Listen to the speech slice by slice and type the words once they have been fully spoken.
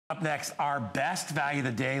Up next, our best value of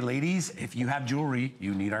the day. Ladies, if you have jewelry,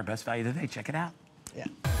 you need our best value of the day. Check it out. Yeah.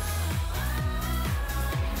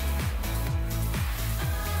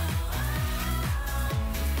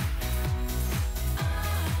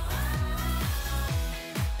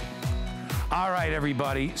 All right,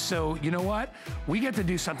 everybody. So, you know what? We get to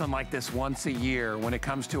do something like this once a year when it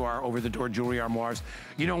comes to our over-the-door jewelry armoires.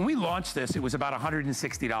 You know, when we launched this, it was about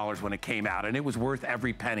 $160 when it came out, and it was worth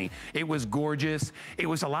every penny. It was gorgeous. It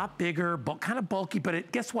was a lot bigger, but kind of bulky,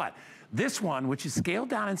 but guess what? This one, which is scaled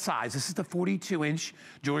down in size, this is the 42-inch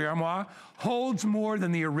jewelry armoire, holds more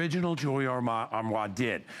than the original jewelry armoire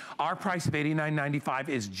did. Our price of $89.95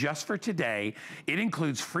 is just for today. It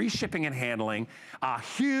includes free shipping and handling, a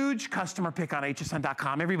huge customer pick on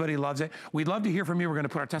hsn.com. Everybody loves it. We'd love to hear from you. We're gonna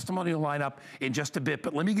put our testimonial line up in just a bit,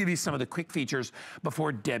 but let me give you some of the quick features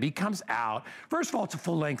before Debbie comes out. First of all, it's a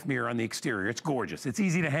full-length mirror on the exterior. It's gorgeous. It's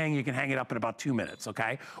easy to hang. You can hang it up in about 2 minutes,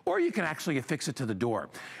 okay? Or you can actually affix it to the door.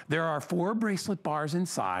 There are 4 bracelet bars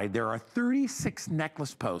inside. There are 36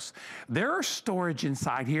 necklace posts. There are storage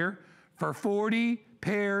inside here for 40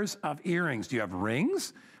 pairs of earrings. Do you have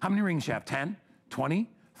rings? How many rings do you have? 10, 20,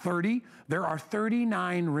 30? There are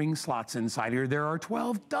 39 ring slots inside here. There are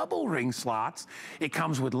 12 double ring slots. It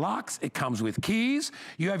comes with locks. It comes with keys.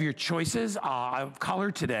 You have your choices of color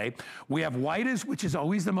today. We have white, which is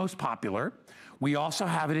always the most popular. We also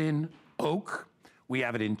have it in oak. We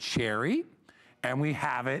have it in cherry. And we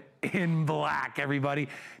have it in black, everybody.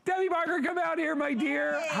 Debbie Barker, come out here, my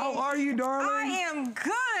dear. Hey. How are you, darling? I am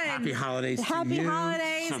good. Happy holidays to you. Happy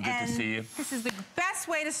holidays. So good to see you. This is the best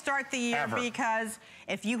way to start the year Ever. because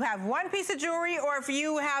if you have 1 piece of jewelry or if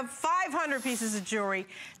you have 500 pieces of jewelry,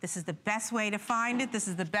 this is the best way to find it. This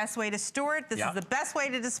is the best way to store it. This is the best way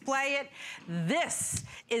to display it. This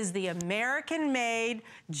is the American-made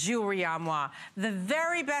jewelry armoire. The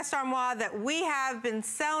very best armoire that we have been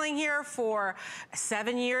selling here for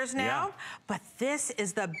 7 years now. But this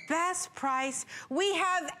is the best price we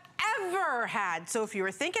have ever had. So if you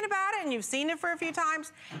were thinking about it and you've seen it for a few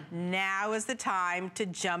times, now is the time to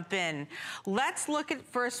jump in. Let's look at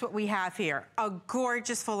first what we have here. A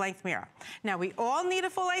gorgeous full-length mirror. Now we all need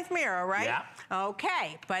a full-length mirror, right? Yeah.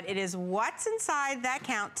 Okay, but it is what's inside that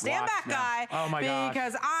count. Stand back, guy. Oh my gosh.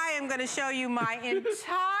 Because I am gonna show you my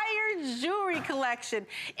entire jewelry collection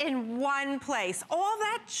in one place. All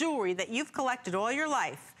that jewelry that you've collected all your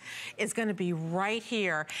life is gonna be right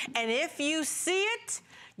here. And if you see it,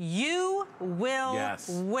 you will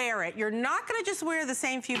wear it. You're not gonna just wear the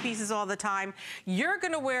same few pieces all the time. You're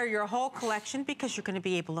gonna wear your whole collection because you're gonna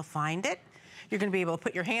be able to find it. You're gonna be able to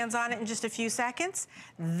put your hands on it in just a few seconds.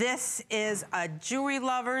 This is a jewelry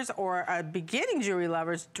lover's or a beginning jewelry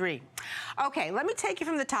lover's dream. Okay, let me take you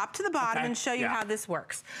from the top to the bottom and show you how this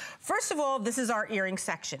works. First of all, this is our earring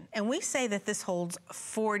section. And we say that this holds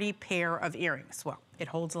 40 pair of earrings. Well, it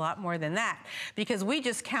holds a lot more than that because we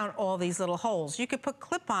just count all these little holes. You could put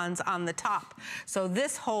clip-ons on the top. So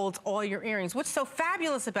this holds all your earrings. What's so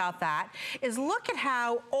fabulous about that is look at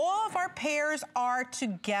how all of our pairs are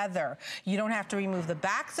together. You don't have to remove the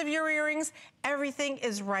backs of your earrings. Everything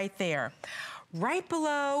is right there. Right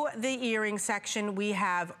below the earring section, we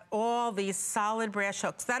have all these solid brass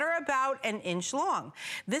hooks that are about 1 inch long.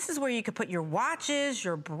 This is where you could put your watches,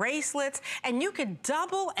 your bracelets, and you could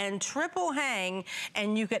double and triple hang,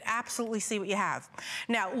 and you could absolutely see what you have.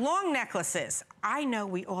 Now, long necklaces. I know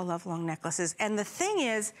we all love long necklaces, and the thing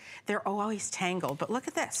is, they're always tangled, but look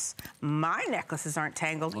at this. My necklaces aren't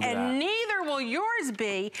tangled, and neither will yours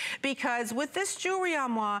be, because with this jewelry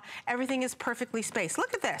armoire, everything is perfectly spaced.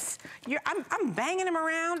 Look at this. I'm banging them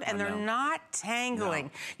around, and they're not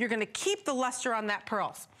tangling. You're gonna keep the luster on that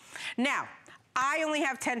pearls. Now, I only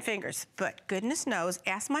have 10 fingers, but goodness knows,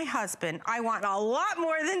 ask my husband, I want a lot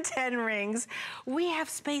more than 10 rings. We have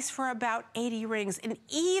space for about 80 rings, and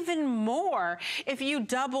even more if you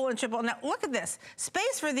double and triple. Now, look at this.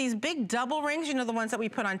 Space for these big double rings, you know, the ones that we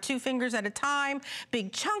put on 2 fingers at a time,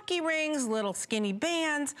 big chunky rings, little skinny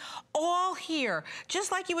bands, all here.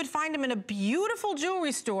 Just like you would find them in a beautiful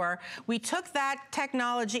jewelry store, we took that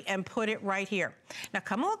technology and put it right here. Now,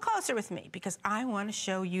 come a little closer with me because I want to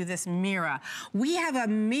show you this mirror. We have a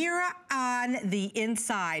mirror on the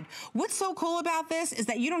inside. What's so cool about this is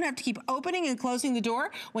that you don't have to keep opening and closing the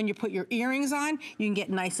door. When you put your earrings on, you can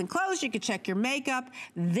get nice and closed. You can check your makeup.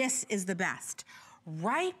 This is the best.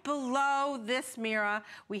 Right below this mirror,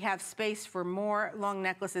 we have space for more long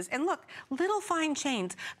necklaces. And look, little fine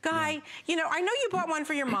chains. Guy, you know, I know you bought one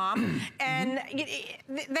for your mom, and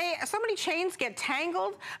so many chains get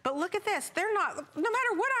tangled, but look at this. They're not, no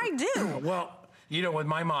matter what I do. Well, you know, with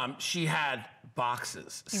my mom, she had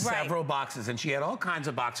boxes, Right. several boxes, and she had all kinds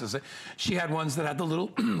of boxes. She had ones that had the little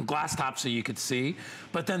glass top so you could see,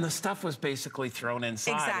 but then the stuff was basically thrown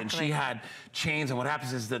inside. Exactly. And she had chains, and what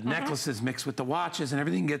happens is the necklaces mix with the watches, and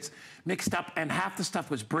everything gets mixed up, and half the stuff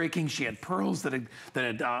was breaking. She had pearls that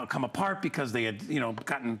had come apart because they had,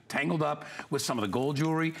 gotten tangled up with some of the gold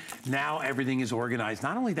jewelry. Now everything is organized.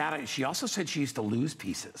 Not only that, she also said she used to lose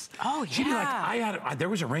pieces. Oh, yeah. She'd be like, there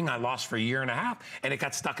was a ring I lost for a year and a half, and it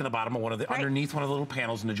got stuck in the bottom of one of the, underneath one of the little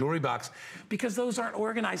panels in the jewelry box, because those aren't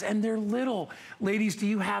organized, and they're little. Ladies, do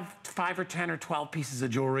you have 5 or 10 or 12 pieces of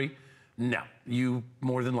jewelry? No, you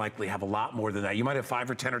more than likely have a lot more than that. You might have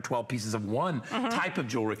 5 or 10 or 12 pieces of one type of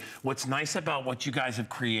jewelry. What's nice about what you guys have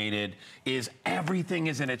created is everything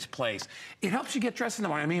is in its place. It helps you get dressed in the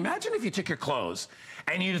morning. I mean, imagine if you took your clothes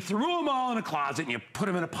and you threw them all in a closet and you put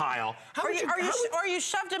them in a pile. Or you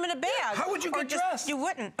shoved them in a bag. How would you get dressed? You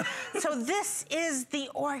wouldn't. So this is the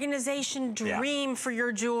organization dream for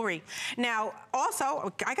your jewelry. Now,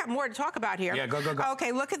 also, I got more to talk about here. Yeah, go.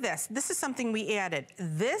 Okay, look at this. This is something we added.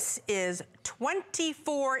 This is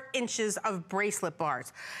 24 inches of bracelet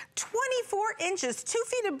bars. 24 inches, 2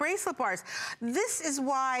 feet of bracelet bars. This is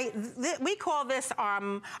why we call this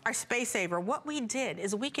our space saver. What we did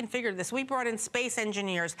is we configured this. We brought in space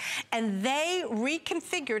engineers, and they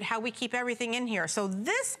reconfigured how we keep everything in here. So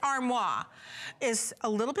this armoire is a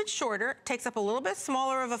little bit shorter, takes up a little bit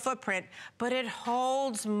smaller of a footprint, but it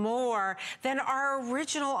holds more than our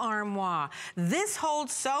original armoire. This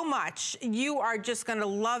holds so much, you are just gonna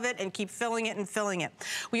love it and keep filling it and filling it.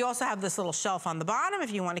 We also have this little shelf on the bottom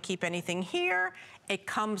if you want to keep anything here. It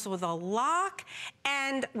comes with a lock,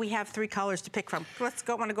 and we have 3 colors to pick from. Want to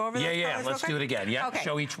go over those colors? Yeah, let's do it again. Yeah, okay.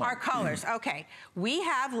 Show each one. Our colors, okay. We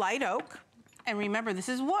have light oak, and remember, this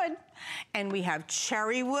is wood, and we have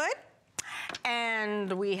cherry wood,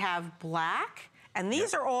 and we have black, and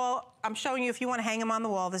these are all, I'm showing you if you want to hang them on the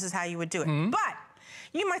wall, this is how you would do it. But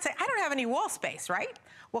you might say, I don't have any wall space, right?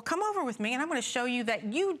 Well, come over with me, and I'm going to show you that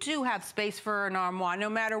you do have space for an armoire, no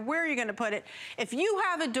matter where you're going to put it. If you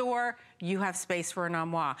have a door, you have space for an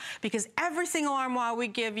armoire, because every single armoire we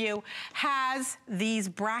give you has these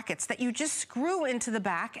brackets that you just screw into the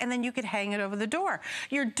back, and then you could hang it over the door.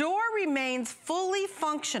 Your door remains fully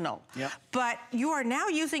functional, but you are now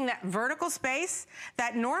using that vertical space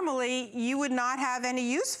that normally you would not have any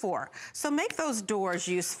use for. So make those doors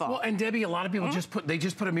useful. Well, and Debbie, a lot of people just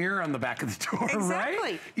put a mirror on the back of the door, Exactly.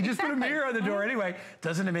 right? You just put a mirror on the door anyway.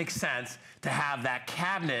 Doesn't it make sense to have that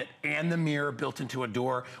cabinet and the mirror built into a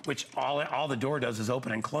door, which all the door does is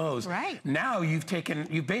open and close? Right. Now you've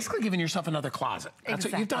basically given yourself another closet. That's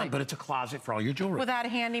what you've done, but it's a closet for all your jewelry. Without a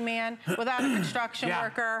handyman, without a construction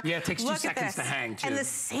worker. Yeah, it takes 2 seconds to hang, too. And the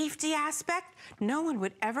safety aspect, no one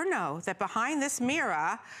would ever know that behind this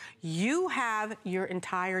mirror, you have your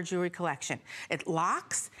entire jewelry collection. It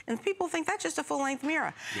locks, and people think that's just a full-length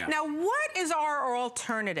mirror. Now, what is our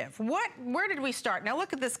alternative? Where did we start? Now,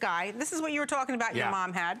 look at this guy. This is what you were talking about your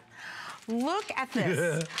mom had. Look at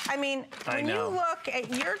this. I mean, when you look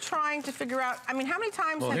at, you're trying to figure out, I mean, how many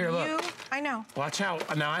times have you, look. I know. Watch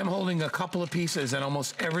out. Now I'm holding a couple of pieces, and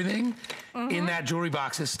almost everything in that jewelry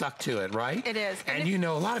box is stuck to it, right? It is. And you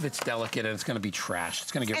know, a lot of it's delicate, and it's going to be trashed.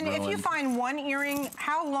 It's going to get ruined. And if you find one earring,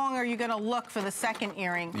 how long are you going to look for the second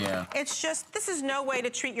earring? Yeah. It's just, this is no way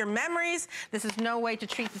to treat your memories. This is no way to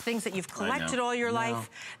treat the things that you've collected all your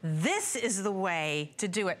life. This is the way to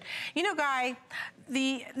do it. You know, Guy,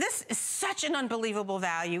 this is such an unbelievable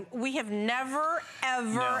value. We have never,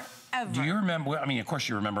 ever. Do you remember? I mean, of course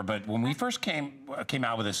you remember, but when we first came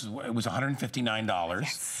out with this, it was $159.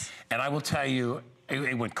 Yes. And I will tell you,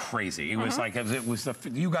 it went crazy. It was like,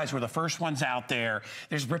 you guys were the first ones out there.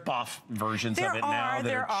 There's rip-off versions of it now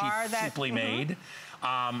that are cheaply made.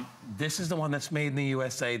 This is the one that's made in the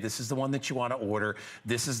USA. This is the one that you want to order.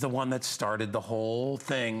 This is the one that started the whole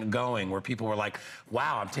thing going, where people were like,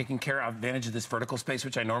 wow, I'm taking advantage of this vertical space,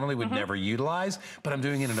 which I normally would never utilize, but I'm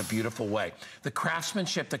doing it in a beautiful way. The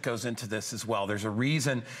craftsmanship that goes into this as well. There's a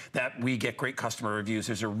reason that we get great customer reviews.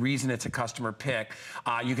 There's a reason it's a customer pick.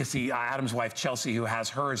 You can see Adam's wife, Chelsea, who has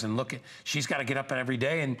hers, and look, she's got to get up every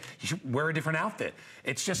day and wear a different outfit.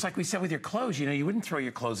 It's just like we said with your clothes. You know, you wouldn't throw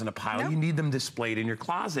your clothes in a pile. You need them displayed in your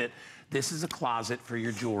closet. This is a closet for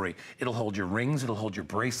your jewelry. It'll hold your rings, it'll hold your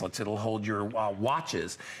bracelets, it'll hold your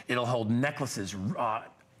watches, it'll hold necklaces,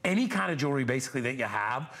 any kind of jewelry basically that you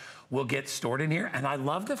have will get stored in here. And I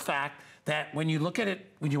love the fact that when you look at it,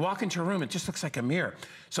 when you walk into a room, it just looks like a mirror.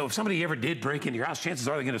 So if somebody ever did break into your house, chances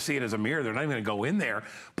are they're going to see it as a mirror. They're not even going to go in there.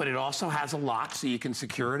 But it also has a lock so you can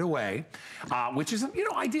secure it away, which is, you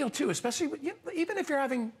know, ideal too, especially even if you're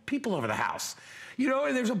having people over the house. You know,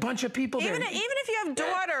 and there's a bunch of people there. Even if you have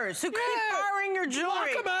daughters who keep borrowing your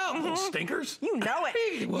jewelry. Lock them out, little stinkers. You know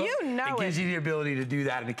it. Well, you know it gives you the ability to do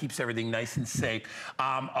that, and it keeps everything nice and safe.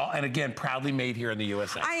 And again, proudly made here in the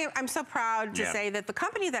USA. I'm so proud to say that the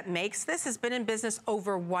company that makes this has been in business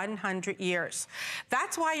over 100 years.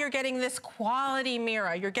 That's why you're getting this quality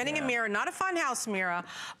mirror. You're getting a mirror, not a funhouse mirror,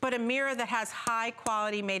 but a mirror that has high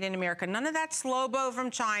quality, made in America. None of that Slobo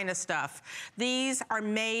from China stuff. These are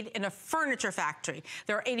made in a furniture factory.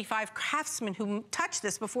 There are 85 craftsmen who touch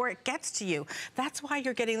this before it gets to you. That's why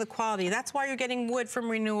you're getting the quality. That's why you're getting wood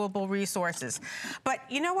from renewable resources. But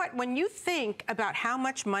you know what? When you think about how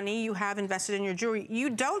much money you have invested in your jewelry, you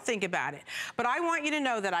don't think about it. But I want you to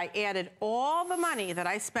know that I added all the money that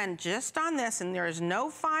I spent just on this, and there is no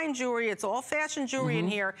fine jewelry. It's all fashion jewelry in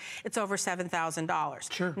here. It's over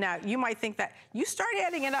 $7,000. Sure. Now, you might think that. You start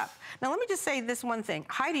adding it up. Now, let me just say this one thing.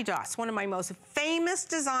 Heidi Doss, one of my most famous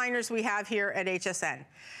designers we have here at HSN.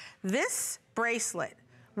 This bracelet,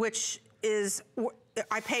 which is,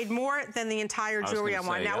 I paid more than the entire jewelry on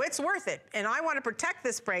one. Now, it's worth it, and I want to protect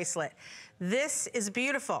this bracelet. This is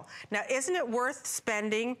beautiful. Now, isn't it worth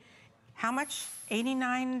spending, how much?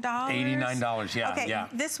 $89? $89, yeah. Okay,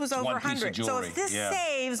 this was over 100. So if this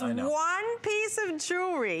saves one piece of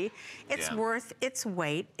jewelry, it's worth its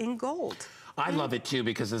weight in gold. I love it too,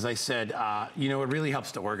 because as I said, you know, it really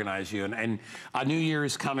helps to organize you. And a new year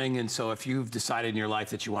is coming, and so if you've decided in your life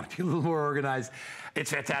that you want to be a little more organized,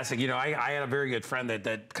 it's fantastic. You know, I had a very good friend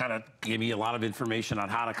that kind of gave me a lot of information on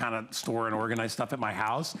how to kind of store and organize stuff at my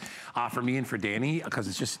house for me and for Danny, because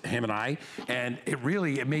it's just him and I. And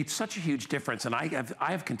it made such a huge difference. And I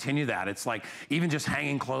have continued that. It's like even just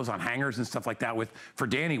hanging clothes on hangers and stuff like that for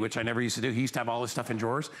Danny, which I never used to do. He used to have all his stuff in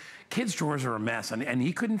drawers. Kids' drawers are a mess, and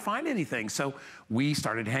he couldn't find anything. So we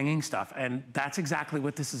started hanging stuff, and that's exactly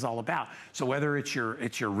what this is all about. So whether it's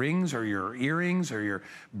your rings or your earrings or your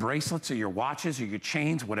bracelets or your watches or your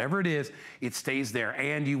chains, whatever it is, it stays there,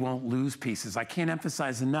 and you won't lose pieces. I can't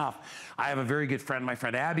emphasize enough. I have a very good friend, my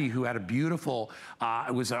friend Abby, who had a beautiful, I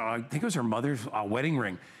think it was her mother's wedding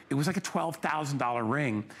ring. It was like a $12,000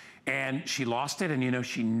 ring. And she lost it, and you know,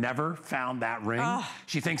 she never found that ring.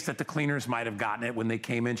 She thinks that the cleaners might have gotten it when they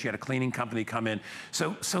came in. She had a cleaning company come in.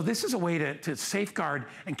 So this is a way to safeguard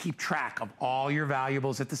and keep track of all your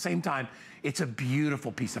valuables. At the same time, it's a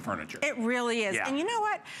beautiful piece of furniture. It really is. And you know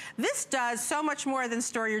what? This does so much more than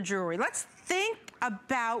store your jewelry. Let's think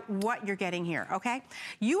about what you're getting here, okay?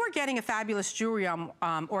 You are getting a fabulous jewelry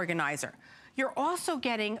organizer. You're also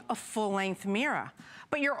getting a full-length mirror,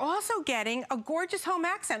 but you're also getting a gorgeous home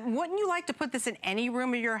accent. Wouldn't you like to put this in any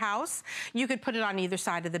room of your house? You could put it on either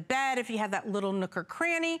side of the bed if you have that little nook or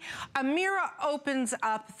cranny. A mirror opens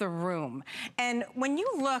up the room. And when you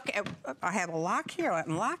look at, I have a lock here,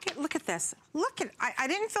 unlock it, look at this. Look at, I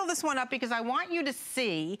didn't fill this one up because I want you to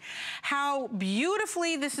see how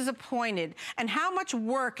beautifully this is appointed and how much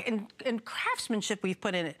work and craftsmanship we've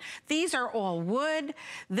put in it. These are all wood.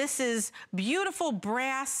 This is beautiful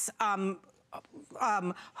brass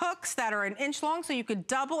hooks that are 1 inch long, so you could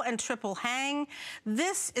double and triple hang.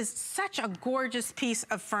 This is such a gorgeous piece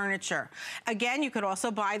of furniture. Again, you could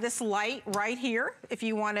also buy this light right here if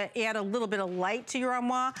you want to add a little bit of light to your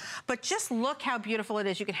armoire, but just look how beautiful it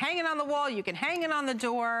is. You can hang it on the wall, you can hang it on the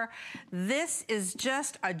door. This is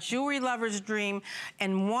just a jewelry lover's dream.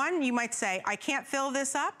 And one, you might say, I can't fill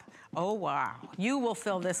this up. Oh, wow. You will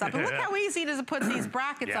fill this up. And look how easy it is to put these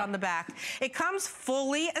brackets on the back. It comes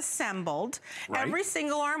fully assembled. Every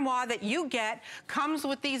single armoire that you get comes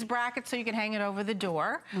with these brackets so you can hang it over the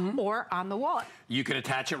door or on the wall. You can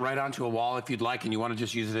attach it right onto a wall if you'd like, and you want to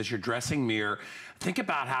just use it as your dressing mirror. Think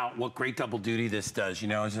about what great double duty this does. You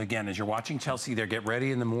know, as you're watching Chelsea there get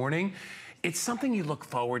ready in the morning, it's something you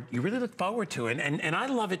really look forward to. And I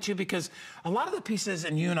love it too, because a lot of the pieces,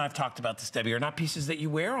 and you and I have talked about this, Debbie, are not pieces that you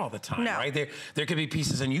wear all the time, right? There could be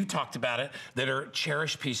pieces, and you talked about it, that are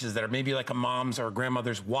cherished pieces that are maybe like a mom's or a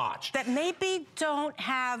grandmother's watch. That maybe don't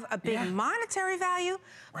have a big monetary value,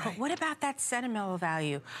 but what about that sentimental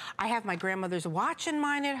value? I have my grandmother's watch in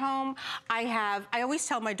mine at home. I always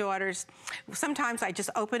tell my daughters, sometimes I just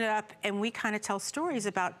open it up and we kind of tell stories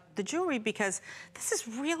about the jewelry, because this is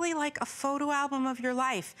really like a photo album of your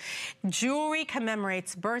life. Jewelry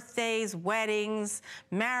commemorates birthdays, weddings,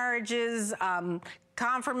 marriages,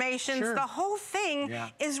 confirmations, Sure. the whole thing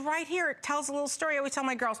is right here. It tells a little story. I always tell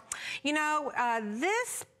my girls, you know,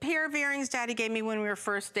 this pair of earrings Daddy gave me when we were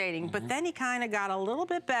first dating, but then he kind of got a little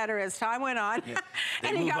bit better as time went on.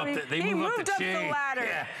 And he moved up the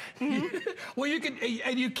ladder. Well, you can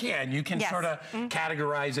sort of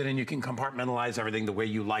categorize it, and you can compartmentalize everything the way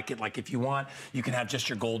you like it. Like if you want, you can have just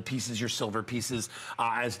your gold pieces, your silver pieces,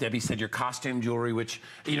 as Debbie said, your costume jewelry, which,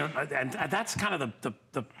 you know, and that's kind of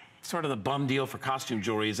the sort of the bum deal for costume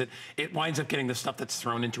jewelry, is it winds up getting the stuff that's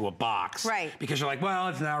thrown into a box. Right. Because you're like, well,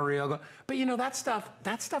 it's not real. But you know, that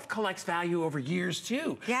stuff collects value over years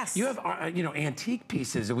too. Yes. You have, you know, antique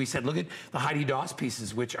pieces. And we said, look at the Heidi Daus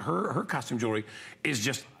pieces, which her costume jewelry is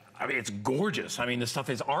just, I mean, it's gorgeous. I mean, the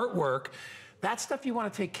stuff is artwork. That's stuff you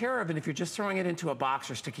want to take care of. And if you're just throwing it into a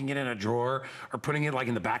box or sticking it in a drawer or putting it like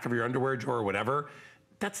in the back of your underwear drawer or whatever,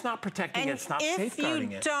 that's not protecting it, it's not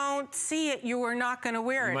safeguarding it. If you don't see it, you are not going to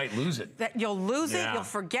wear it. You might lose it. You'll lose it, you'll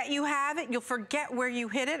forget you have it, you'll forget where you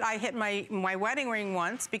hid it. I hit my wedding ring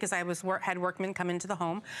once because I had workmen come into the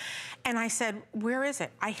home, and I said, where is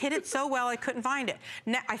it? I hid it so well I couldn't find it.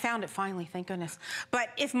 I found it finally, thank goodness. But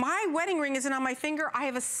if my wedding ring isn't on my finger, I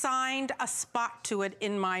have assigned a spot to it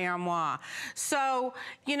in my armoire. So,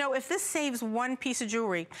 you know, if this saves one piece of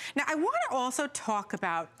jewelry. Now, I want to also talk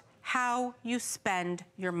about how you spend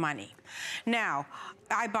your money. Now,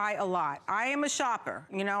 I buy a lot. I am a shopper.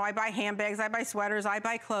 You know, I buy handbags, I buy sweaters, I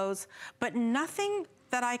buy clothes, but nothing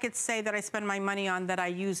that I could say that I spend my money on that I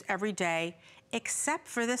use every day except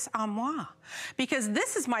for this armoire. Because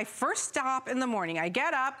this is my first stop in the morning. I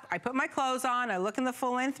get up, I put my clothes on, I look in the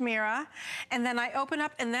full-length mirror, and then I open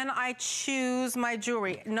up and then I choose my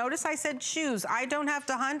jewelry. Notice I said choose. I don't have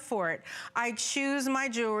to hunt for it. I choose my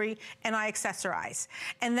jewelry and I accessorize.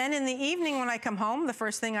 And then in the evening when I come home, the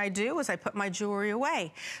first thing I do is I put my jewelry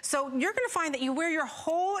away. So you're gonna find that you wear your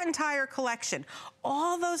whole entire collection.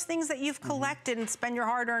 All those things that you've collected and spend your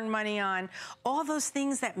hard-earned money on, all those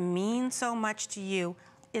things that mean so much to you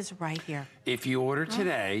is right here. If you order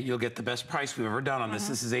today, you'll get the best price we've ever done on this.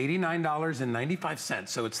 This is $89.95,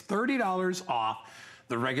 so it's $30 off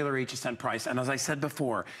the regular HSN price. And as I said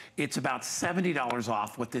before, it's about $70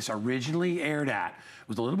 off what this originally aired at. It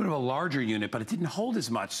was a little bit of a larger unit, but it didn't hold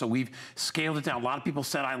as much, so we've scaled it down. A lot of people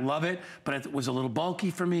said, I love it, but it was a little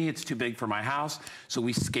bulky for me. It's too big for my house. So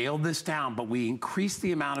we scaled this down, but we increased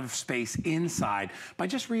the amount of space inside by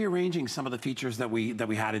just rearranging some of the features that we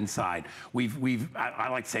had inside. I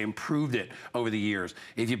like to say, improved it over the years.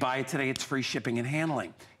 If you buy it today, it's free shipping and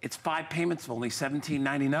handling. It's 5 payments of only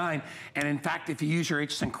 $17.99. And in fact, if you use your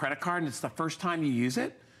HSN credit card and it's the first time you use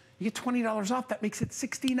it, you get $20 off. That makes it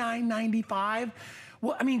 $69.95.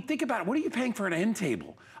 Well, I mean, think about it. What are you paying for an end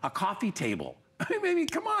table, a coffee table? I mean,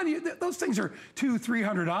 come on, those things are $200,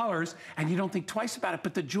 $300, and you don't think twice about it.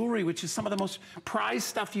 But the jewelry, which is some of the most prized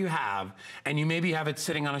stuff you have, and you maybe have it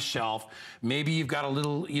sitting on a shelf. Maybe you've got a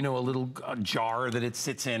little, you know, a little jar that it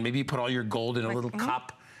sits in. Maybe you put all your gold in a little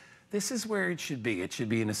cup. This is where it should be. It should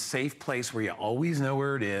be in a safe place where you always know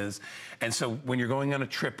where it is. And so when you're going on a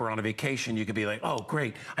trip or on a vacation, you could be like, oh,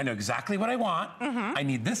 great, I know exactly what I want. I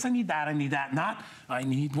need this, I need that, not, I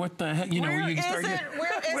need what the heck, you know, where you can start.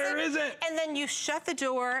 Where is it? And then you shut the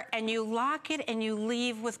door and you lock it and you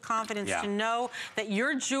leave with confidence to know that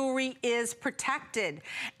your jewelry is protected.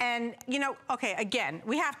 And, you know, okay, again,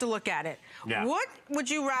 we have to look at it. What would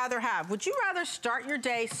you rather have? Would you rather start your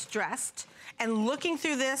day stressed and looking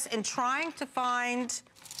through this and trying to find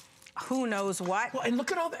who knows what? Well, and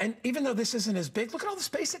look at all, and even though this isn't as big, look at all the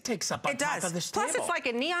space it takes up on top of this table. Plus, it's like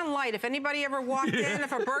a neon light. If anybody ever walked in,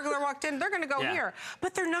 if a burglar walked in, they're going to go here.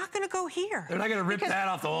 But they're not going to go here. They're not going to rip that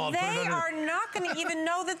off the wall. They are not going to even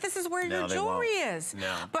know that this is where your jewelry is.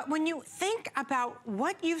 But when you think about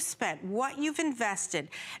what you've spent, what you've invested,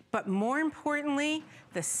 but more importantly,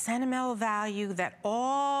 the sentimental value that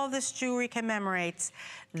all this jewelry commemorates,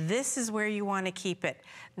 this is where you want to keep it.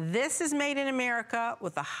 This is made in America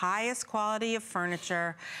with the highest quality of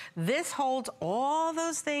furniture. This holds all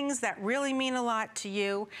those things that really mean a lot to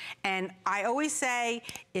you. And I always say,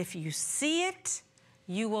 if you see it,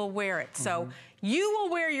 you will wear it. So you will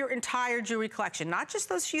wear your entire jewelry collection, not just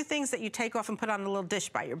those few things that you take off and put on a little dish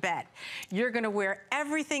by your bed. You're gonna wear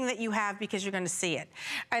everything that you have because you're gonna see it.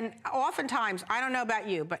 And oftentimes, I don't know about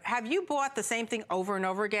you, but have you bought the same thing over and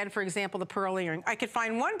over again? For example, the pearl earring. I could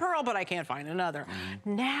find one pearl, but I can't find another.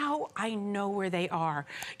 Now I know where they are.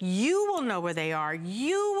 You will know where they are.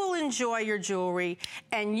 You will enjoy your jewelry,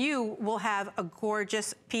 and you will have a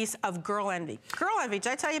gorgeous piece of girl envy. Girl envy,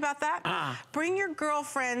 did I tell you about that? Bring your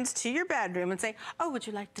girlfriends to your bedroom and say, oh, would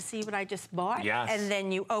you like to see what I just bought? And then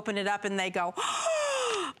you open it up and they go,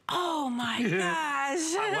 oh my gosh,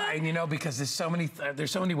 gosh. And because there's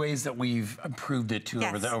so many ways that we've improved it too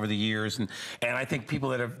over the years, and I think people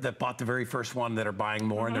that bought the very first one that are buying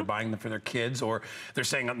more and they're buying them for their kids, or they're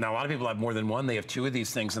saying now a lot of people have more than one. They have 2 of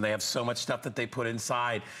these things and they have so much stuff that they put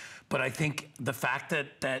inside. But I think the fact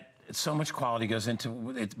that so much quality goes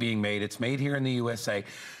into it being made. It's made here in the USA.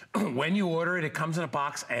 When you order it, it comes in a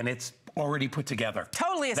box and it's already put together.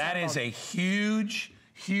 Totally assembled. That is a huge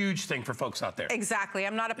thing for folks out there. Exactly.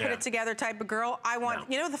 I'm not a put it together type of girl. I want,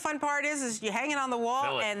 the fun part is you hang it on the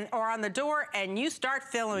wall or on the door and you start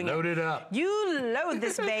filling it. Load it up. You load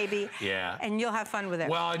this baby. And you'll have fun with it.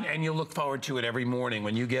 Well, and you'll look forward to it every morning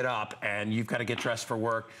when you get up and you've got to get dressed for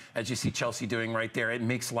work, as you see Chelsea doing right there. It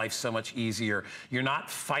makes life so much easier. You're not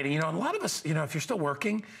fighting. A lot of us, if you're still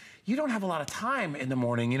working, you don't have a lot of time in the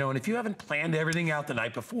morning, and if you haven't planned everything out the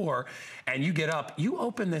night before and you get up, you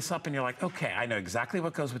open this up and you're like, okay, I know exactly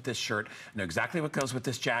what goes with this shirt, I know exactly what goes with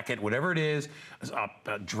this jacket, whatever it is,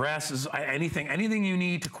 dresses, anything you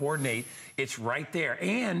need to coordinate, it's right there.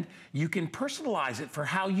 And you can personalize it for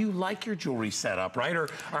how you like your jewelry set up, right? Or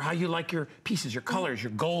how you like your pieces, your colors,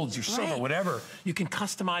 your golds, your silver, whatever. You can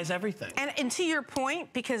customize everything. And to your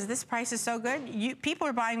point, because this price is so good, people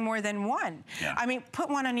are buying more than one. I mean, put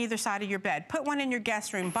one on either side of your bed. Put one in your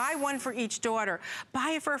guest room. Buy one for each daughter.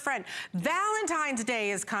 Buy it for a friend. Valentine's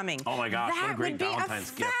Day is coming. Oh my gosh, what a great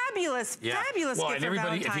Valentine's gift. Fabulous gift and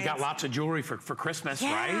everybody, if you got lots of jewelry for Christmas,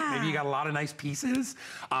 right? Maybe you got a lot of nice pieces,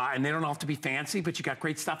 and they don't have to be fancy, but you got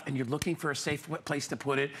great stuff, and you're looking for a safe place to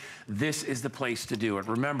put it. This is the place to do it.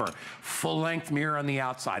 Remember, full-length mirror on the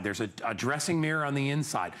outside. There's a dressing mirror on the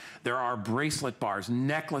inside. There are bracelet bars,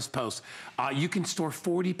 necklace posts. You can store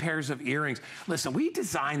 40 pairs of earrings. Listen, we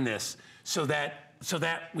designed this so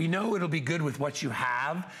that we know it'll be good with what you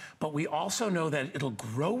have, but we also know that it'll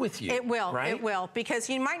grow with you. It will, right? It will, because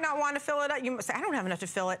you might not want to fill it up. You might say, I don't have enough to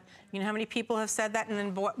fill it. You know how many people have said that and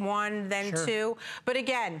then bought one, then two? But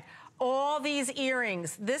again, all these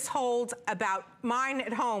earrings, this holds about, mine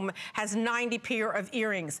at home has 90 pair of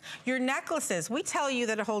earrings. Your necklaces, we tell you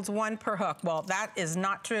that it holds 1 per hook. Well, that is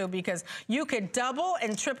not true because you could double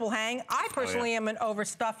and triple hang. I personally am an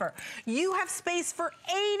overstuffer. You have space for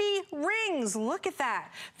 80 rings. Look at that.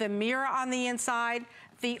 The mirror on the inside,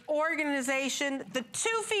 the organization, the 2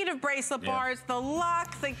 feet of bracelet bars, the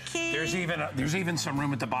lock, the key. There's even some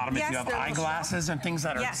room at the bottom if you have eyeglasses and things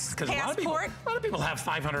that are, because a lot of people have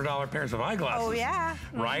 $500 pairs of eyeglasses. Oh yeah.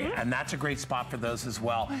 Right? And that's a great spot for those as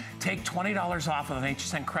well. Take $20 off with an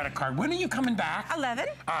HSN credit card. When are you coming back? 11.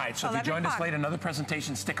 All right, so if you joined us late, another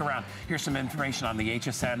presentation, stick around. Here's some information on the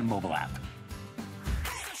HSN mobile app.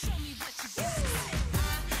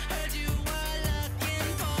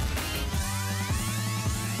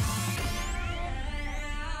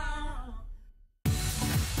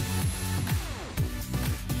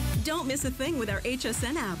 Don't miss a thing with our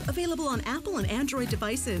HSN app, available on Apple and Android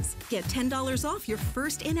devices. Get $10 off your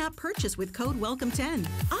first in-app purchase with code WELCOME10.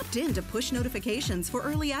 Opt in to push notifications for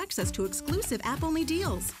early access to exclusive app-only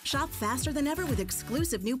deals. Shop faster than ever with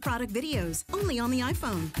exclusive new product videos, only on the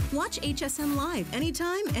iPhone. Watch HSN Live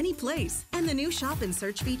anytime, any place. And the new shop and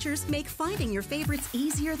search features make finding your favorites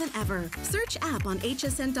easier than ever. Search app on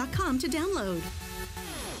hsn.com to download.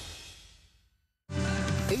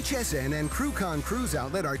 HSN and CrewCon Cruise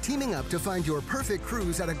Outlet are teaming up to find your perfect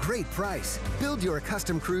cruise at a great price. Build your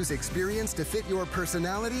custom cruise experience to fit your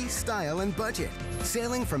personality, style, and budget.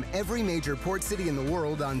 Sailing from every major port city in the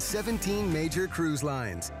world on 17 major cruise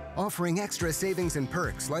lines. Offering extra savings and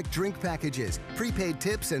perks like drink packages, prepaid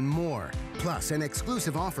tips, and more. Plus, an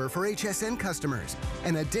exclusive offer for HSN customers.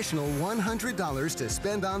 An additional $100 to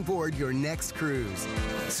spend on board your next cruise.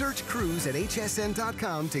 Search cruise at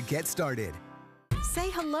hsn.com to get started. Say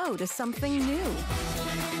hello to something new.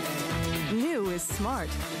 New is smart.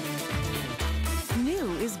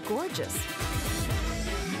 New is gorgeous.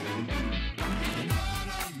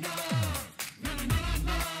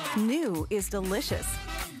 New is delicious.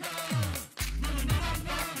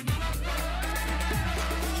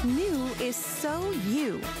 New is so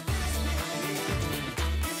you.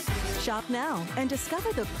 Shop now and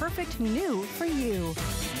discover the perfect new for you.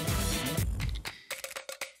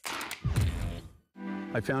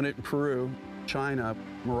 I found it in Peru, China,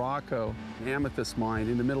 Morocco, an amethyst mine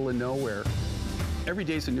in the middle of nowhere. Every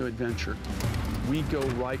day's a new adventure. We go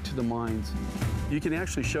right to the mines. You can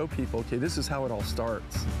actually show people, okay, this is how it all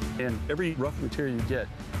starts. And every rough material you get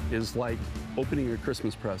is like opening a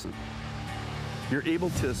Christmas present. You're able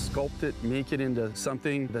to sculpt it, make it into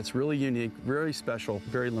something that's really unique, very special,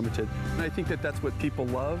 very limited. And I think that that's what people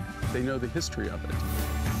love. They know the history of it.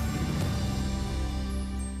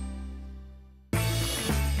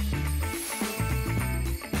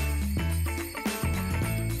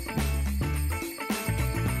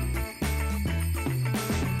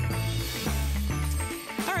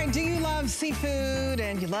 love seafood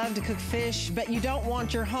and you love to cook fish, but you don't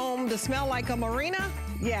want your home to smell like a marina?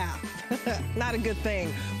 Yeah, not a good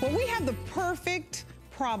thing. Well, we have the perfect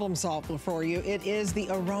problem solver for you. It is the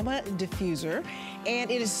aroma diffuser,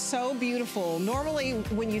 and it is so beautiful. Normally,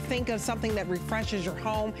 when you think of something that refreshes your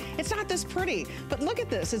home, it's not this pretty. But look at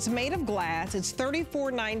this. It's made of glass. It's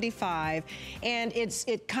 $34.95, and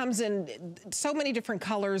it comes in so many different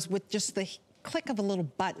colors with just the click of a little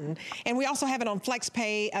button. And we also have it on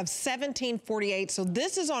FlexPay of $17.48. So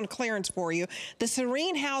this is on clearance for you. The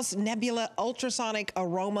Serene House Nebula Ultrasonic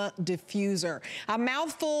Aroma Diffuser. A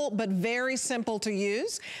mouthful, but very simple to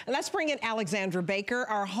use. Let's bring in Alexandra Baker,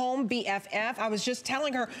 our home BFF. I was just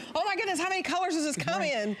telling her, oh my goodness, how many colors does this come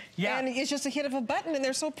in? Yeah. And it's just a hit of a button and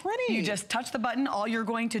they're so pretty. You just touch the button. All you're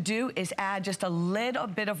going to do is add just a little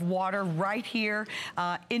bit of water right here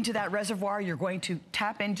into that reservoir. You're going to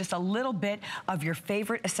tap in just a little bit of your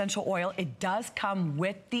favorite essential oil. It does come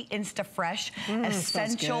with the InstaFresh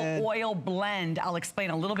Essential Oil Blend. I'll explain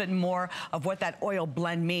a little bit more of what that oil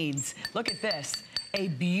blend means. Look at this. A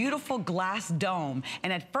beautiful glass dome.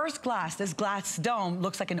 And at first glance, this glass dome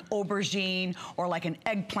looks like an aubergine or like an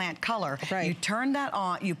eggplant color. Right. You turn that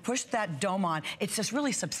on, you push that dome on. It's just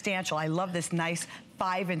really substantial. I love this nice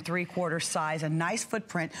 5 3/4 size, a nice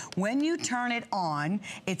footprint. When you turn it on,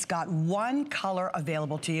 it's got one color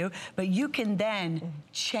available to you, but you can then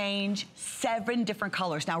change 7 different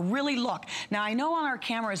colors. Now really look. Now I know on our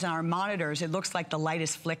cameras and our monitors, it looks like the light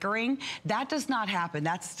is flickering. That does not happen.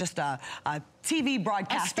 That's just a TV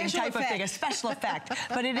broadcasting type of thing, a special effect.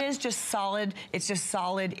 But it is just solid. It's just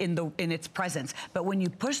solid in its presence. But when you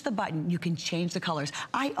push the button, you can change the colors.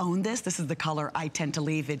 I own this. This is the color I tend to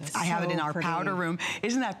leave. I have it in our powder room.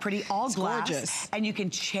 Isn't that pretty? All glass. Gorgeous. And you can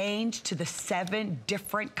change to the 7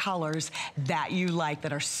 different colors that you like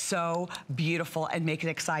that are so beautiful and make it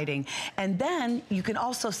exciting. And then you can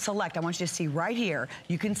also select, I want you to see right here,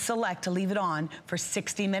 you can select to leave it on for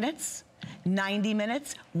 60 minutes. 90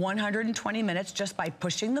 minutes, 120 minutes just by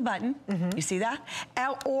pushing the button. You see that?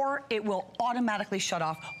 Or it will automatically shut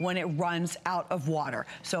off when it runs out of water.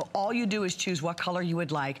 So all you do is choose what color you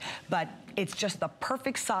would like, but it's just the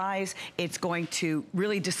perfect size. It's going to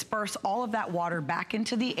really disperse all of that water back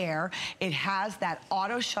into the air. It has that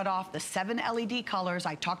auto shut off, the 7 LED colors.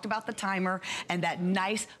 I talked about the timer and that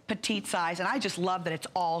nice petite size. And I just love that it's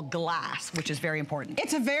all glass, which is very important.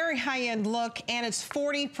 It's a very high-end look and it's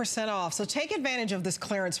 40% off. So take advantage of this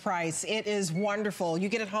clearance price. It is wonderful. You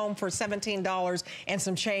get it home for $17 and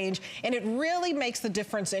some change. And it really makes the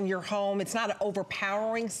difference in your home. It's not an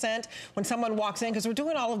overpowering scent when someone walks in, because we're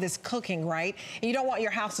doing all of this cooking, right? And you don't want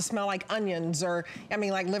your house to smell like onions or, I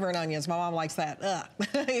mean, like liver and onions. My mom likes that. Ugh.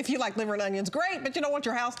 If you like liver and onions, great, but you don't want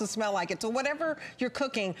your house to smell like it. So whatever you're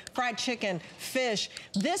cooking, fried chicken, fish,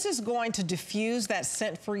 this is going to diffuse that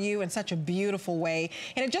scent for you in such a beautiful way.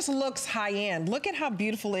 And it just looks high-end. Look at how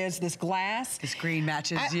beautiful is this glass. This green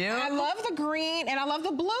matches you. I love the green and I love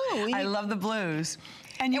the blue. I love the blues.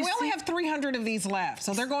 And we only have 300 of these left,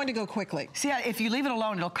 so they're going to go quickly. See, if you leave it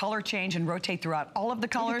alone, it'll color change and rotate throughout all of the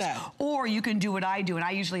colors. Or you can do what I do, and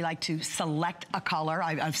I usually like to select a color.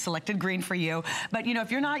 I've selected green for you. But, you know,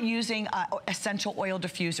 if you're not using essential oil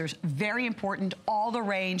diffusers, very important, all the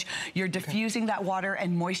range. You're diffusing that water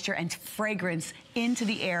and moisture and fragrance into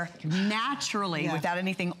the air naturally without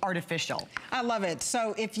anything artificial. I love it.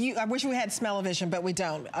 So I wish we had smell-o-vision, but we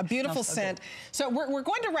don't. A beautiful scent. So we're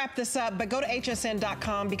going to wrap this up, but go to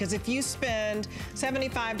hsn.com. Because if you spend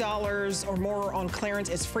 $75 or more on clearance,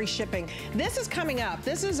 it's free shipping. This is coming up.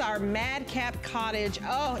 This is our Madcap Cottage.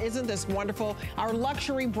 Oh, isn't this wonderful? Our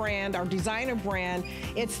luxury brand, our designer brand.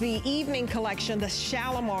 It's the evening collection, the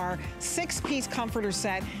Shalimar 6-piece comforter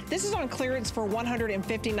set. This is on clearance for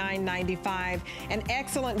 $159.95. An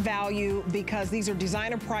excellent value because these are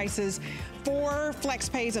designer prices. 4 flex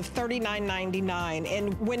pays of $39.99.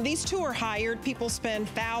 And when these two are hired, people spend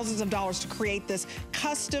thousands of dollars to create this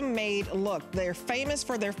custom-made look. They're famous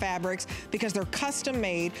for their fabrics because they're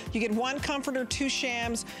custom-made. You get 1 comforter, 2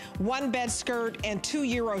 shams, 1 bed skirt, and 2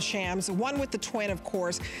 Euro shams, 1 with the twin, of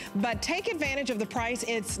course. But take advantage of the price.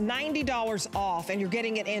 It's $90 off, and you're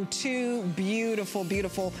getting it in 2 beautiful,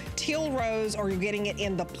 beautiful teal rose, or you're getting it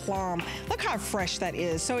in the plum. Look how fresh that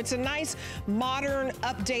is. So it's a nice, modern,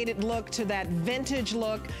 updated look to that vintage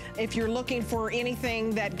look if you're looking for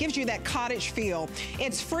anything that gives you that cottage feel.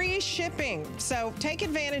 It's free shipping, so take take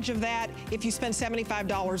advantage of that if you spend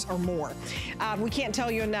 $75 or more. We can't tell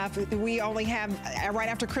you enough. We only have, right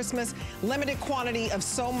after Christmas, limited quantity of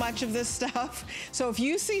so much of this stuff. So if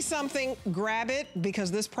you see something, grab it, because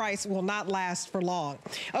this price will not last for long.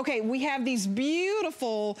 Okay, we have these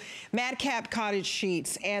beautiful Madcap Cottage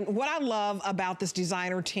sheets, and what I love about this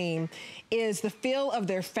designer team is the feel of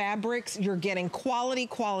their fabrics. You're getting quality,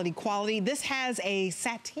 quality, quality. This has a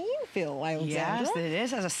sateen feel, Alexandra. Yes, it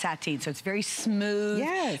is as a sateen, so it's very smooth,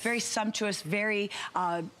 yes, very sumptuous, very,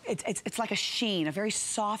 it's like a sheen, a very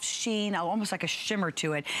soft sheen, almost like a shimmer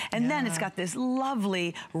to it. And then it's got this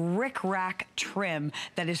lovely rickrack trim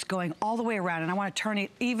that is going all the way around, and I want to turn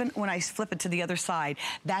it, even when I flip it to the other side,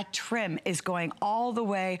 that trim is going all the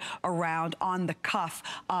way around on the cuff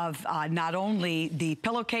of not only the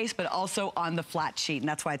pillowcase, but also on the flat sheet, and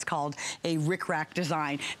that's why it's called a rickrack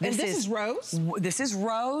design. This is rose? This is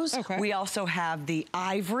rose. Okay. We also have the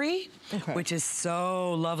ivory, which is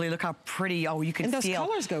so lovely. Look how pretty. Oh, you can and those feel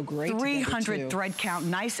colors go great 300 thread count,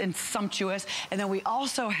 nice and sumptuous. And then we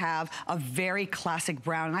also have a very classic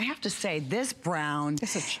brown. And I have to say, this brown,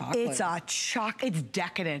 it's a chocolate. It's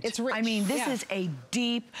decadent. It's rich. I mean, this is a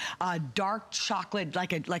deep, dark chocolate,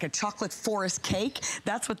 like a chocolate forest cake.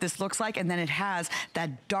 That's what this looks like. And then it has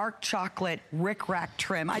that dark chocolate rickrack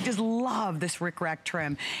trim. I just love this rickrack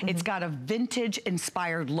trim. It's got a vintage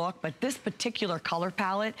inspired look, but this particular color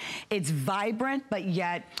palette, it's vibrant, but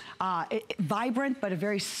yet vibrant, but a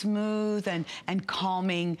very smooth and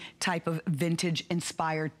calming type of vintage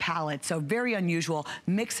inspired palette. So very unusual,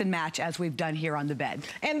 mix and match as we've done here on the bed.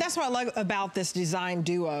 And that's what I love about this design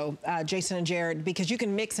duo, Jason and Jared, because you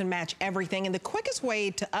can mix and match everything. And the quickest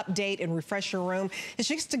way to update and refresh your room is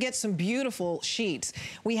just to get some beautiful sheets.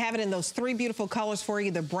 We have it in those three beautiful colors for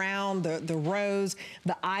you, the brown, the rose,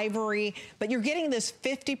 the ivory, but you're getting this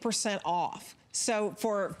 50% off. So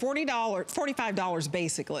for $45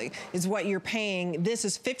 basically is what you're paying. This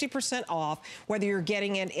is 50% off, whether you're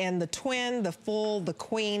getting it in the twin, the full, the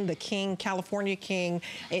queen, the king, California king.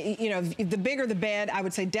 You know, the bigger the bed, I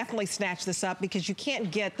would say definitely snatch this up, because you can't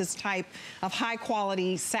get this type of high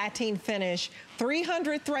quality sateen finish,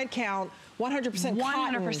 300 thread count, 100%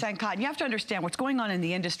 cotton. 100% cotton. You have to understand what's going on in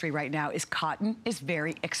the industry right now is cotton is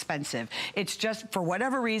very expensive. It's just, for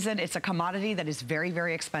whatever reason, it's a commodity that is very,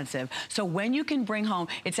 very expensive. So when you can bring home,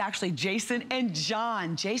 it's actually Jason and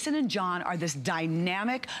John. Jason and John are this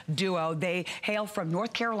dynamic duo. They hail from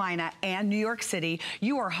North Carolina and New York City.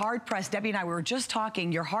 You are hard-pressed, Debbie and I, we were just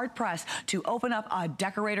talking, you're hard-pressed to open up a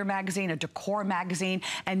decorator magazine, a decor magazine,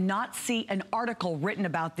 and not see an article written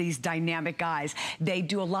about these dynamic guys. They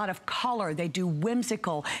do a lot of color. They do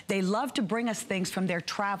whimsical. They love to bring us things from their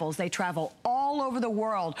travels. They travel all over the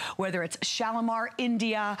world, whether it's Shalimar,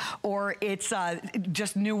 India, or it's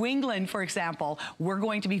just New England, for example. We're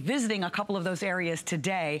going to be visiting a couple of those areas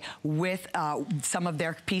today with some of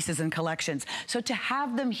their pieces and collections. So to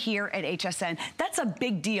have them here at HSN, that's a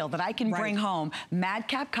big deal, that I can bring home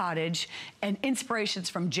Madcap Cottage and inspirations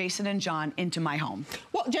from Jason and John into my home.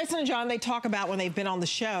 Well, Jason and John, they talk about when they've been on the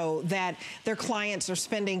show that their clients are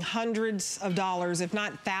spending hundreds of dollars, if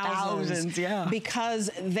not thousands,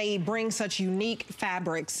 because they bring such unique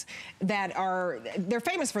fabrics that they're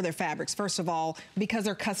famous for their fabrics, first of all, because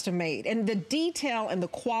they're custom made. And the detail and the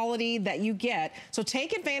quality that you get, so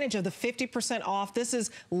take advantage of the 50% off. This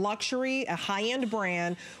is luxury, a high-end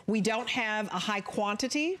brand. We don't have a high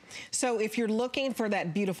quantity. So if you're looking for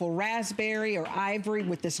that beautiful raspberry or ivory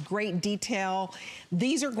with this great detail,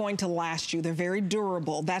 these are going to last you. They're very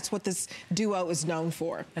durable. That's what this duo is known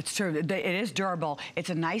for. That's true. It is durable. It's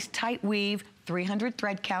a nice tight weave, 300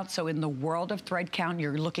 thread count. So in the world of thread count,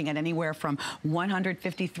 you're looking at anywhere from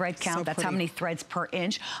 150 thread count. So that's how many threads per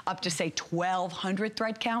inch, up to say 1,200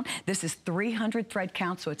 thread count. This is 300 thread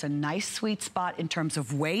count, so it's a nice sweet spot in terms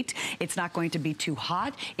of weight. It's not going to be too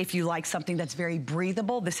hot. If you like something that's very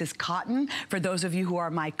breathable, this is cotton. For those of you who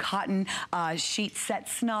are my cotton sheet set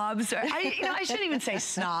snobs, I shouldn't even say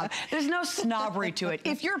snob. There's no snobbery to it.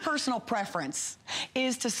 If your personal preference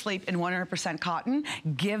is to sleep in 100% cotton,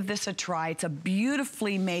 give this a try. It's a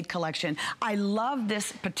beautifully made collection. I love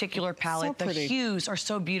this particular palette. So the hues are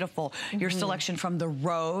so beautiful. Your selection from the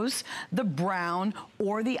rose, the brown,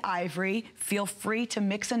 or the ivory. Feel free to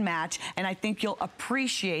mix and match, and I think you'll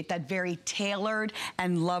appreciate that very tailored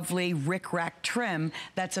and lovely rickrack trim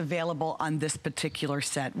that's available on this particular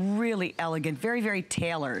set. Really elegant, very, very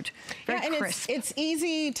tailored, very crisp. It's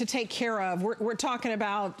easy to take care of. We're talking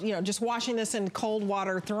about, just washing this in cold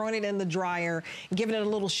water, throwing it in the dryer, giving it a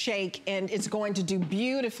little shake, and it's it's going to do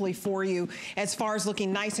beautifully for you as far as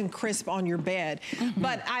looking nice and crisp on your bed.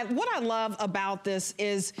 But what I love about this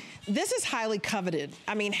is highly coveted.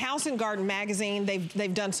 I mean, House and Garden magazine,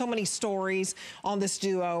 they've done so many stories on this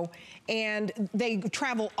duo, and they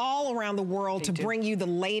travel all around the world to bring you the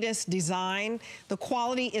latest design. The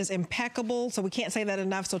quality is impeccable, so we can't say that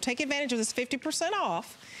enough. So take advantage of this 50%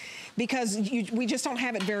 off, because we just don't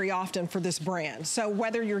have it very often for this brand. So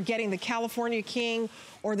whether you're getting the California King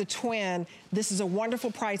or the Twin, this is a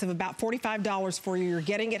wonderful price of about $45 for you. You're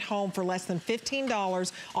getting it home for less than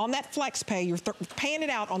 $15 on that flex pay. You're paying it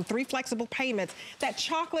out on 3 flexible payments. That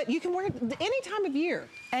chocolate, you can wear it any time of year.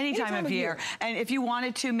 Any time of year. And if you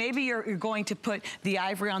wanted to, maybe you're going to put the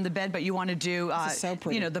ivory on the bed, but you want to do, so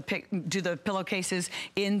pretty. you know, do the pillowcases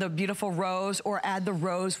in the beautiful rose, or add the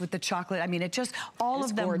rose with the chocolate. I mean, it just, all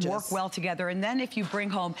of them work well together. And then if you bring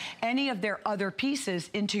home any of their other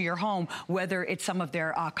pieces into your home, whether it's some of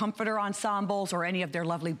their comforter ensembles or any of their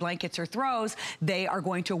lovely blankets or throws, they are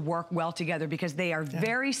going to work well together, because they are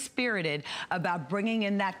very spirited about bringing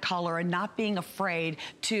in that color and not being afraid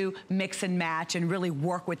to mix and match and really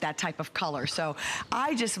work with that type of color. So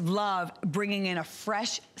I just love bringing in a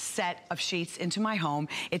fresh set of sheets into my home.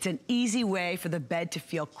 It's an easy way for the bed to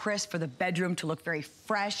feel crisp, for the bedroom to look very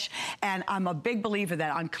fresh. And I'm a big believer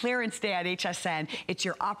that on clearance day at HSN, it's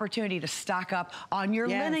your opportunity to stock up on your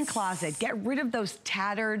linen closet. Get rid of those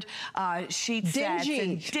tattered sheet sets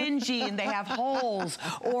and dingy, and they have holes,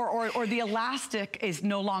 or the elastic is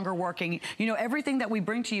no longer working. You know, everything that we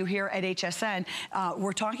bring to you here at HSN,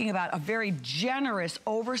 we're talking about a very generous,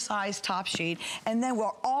 oversized top sheet, and then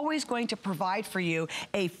we're always going to provide for you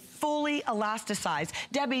a fully elasticized.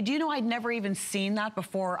 Debbie, do you know I'd never even seen that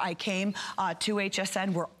before I came to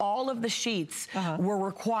HSN, where all of the sheets were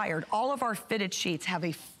required. All of our fitted sheets have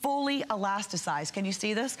a fully elasticized. Can you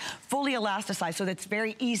see this? Fully elasticized, so that's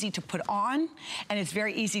very easy to put on and it's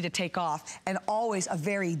very easy to take off, and always a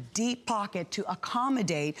very deep pocket to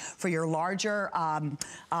accommodate for your larger,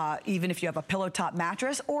 even if you have a pillow top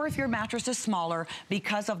mattress, or if your mattress is smaller,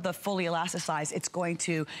 because of the fully elasticized, it's going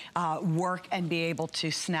to work and be able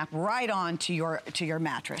to snap right on to your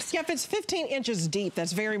mattress. Yeah, if it's 15 inches deep,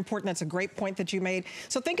 that's very important. That's a great point that you made.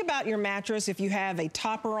 So think about your mattress. If you have a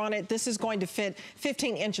topper on it, this is going to fit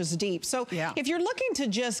 15 inches deep. So if you're looking to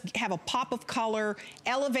just have a pop of color,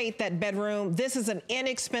 elevate that bedroom, this is an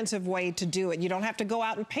inexpensive way to do it. You don't have to go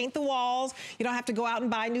out and paint the walls. You don't have to go out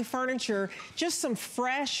and buy new furniture. Just some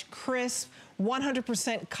fresh, crisp,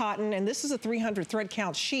 100% cotton, and this is a 300 thread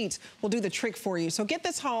count sheets will do the trick for you. So get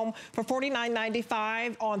this home for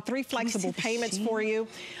 $49.95 on 3 flexible payments for you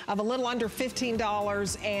of a little under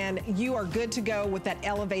 $15, and you are good to go with that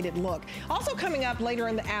elevated look. Also coming up later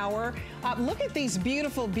in the hour, look at these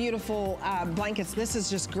beautiful, beautiful blankets. This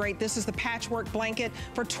is just great. This is the patchwork blanket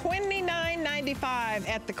for $29.95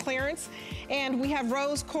 at the clearance. And we have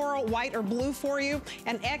rose, coral, white, or blue for you.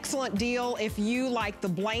 An excellent deal if you like the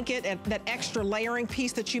blanket and that extra layering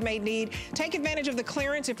piece that you may need. Take advantage of the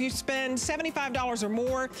clearance. If you spend $75 or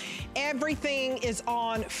more, everything is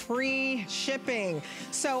on free shipping.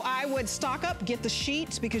 So I would stock up, get the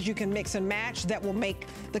sheets, because you can mix and match. That will make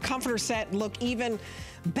the comforter set look even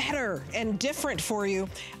better and different for you.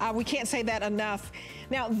 We can't say that enough.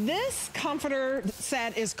 Now, this comforter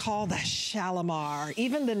set is called the Shalimar.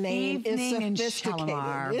 Even the name is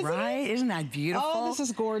sophisticated, Isn't that beautiful? Oh, this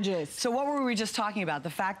is gorgeous. So what were we just talking about? The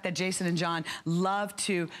fact that Jason and John love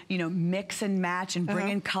to, you know, mix and match and bring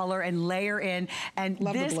in color and layer in. And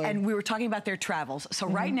and we were talking about their travels. So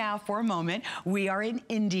right now, for a moment, we are in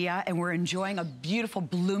India and we're enjoying a beautiful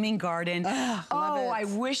blooming garden. I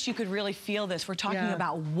wish you could really feel this. We're talking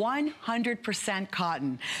about 100%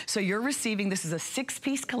 cotton. So you're receiving, this is a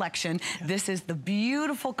 6-piece collection. This is the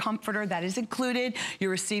beautiful comforter that is included.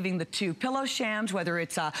 You're receiving the 2 pillow shams, whether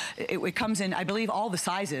it's, it comes in, I believe, all the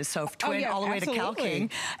sizes. So twin all the way to Cal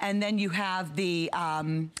King. And then you have the,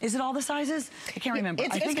 is it all the sizes? I can't remember.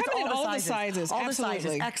 I think it's all the sizes. All the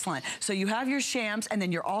sizes, excellent. So you have your shams, and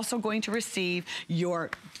then you're also going to receive your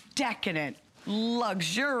decadent,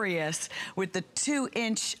 luxurious, with the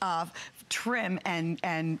 2-inch trim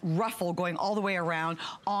and ruffle going all the way around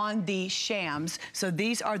on the shams. So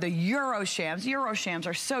these are the Euro shams. Euro shams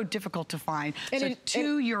are so difficult to find. And so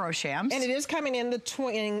 2 Euro shams. And it is coming in the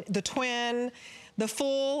twin, the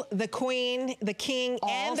full, the queen, the king,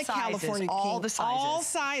 and the California king. All the sizes. All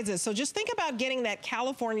sizes. So just think about getting that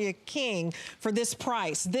California king for this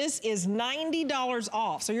price. This is $90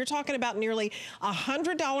 off. So you're talking about nearly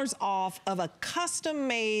 $100 off of a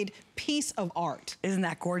custom-made piece of art. Isn't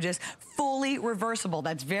that gorgeous? Fully reversible.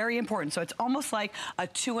 That's very important. So it's almost like a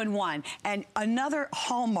 2-in-1. And another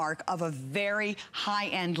hallmark of a very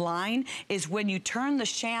high-end line is when you turn the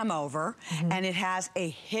sham over and it has a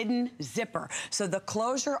hidden zipper. So the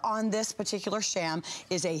closure on this particular sham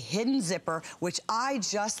is a hidden zipper, which I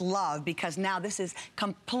just love because now this is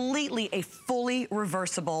completely a fully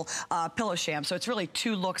reversible pillow sham. So it's really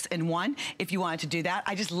 2 looks in one if you wanted to do that.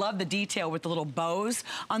 I just love the detail with the little bows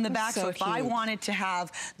on the back. So if I wanted to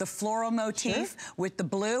have the floral motif with the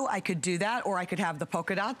blue, I could do that, or I could have the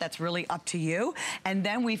polka dot. That's really up to you. And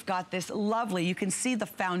then we've got this lovely, you can see the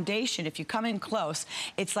foundation. If you come in close,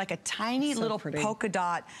 it's like a tiny little polka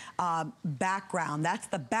dot background. That's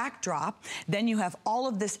the backdrop. Then you have all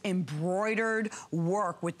of this embroidered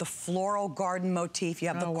work with the floral garden motif. You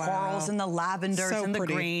have the corals and the lavenders and the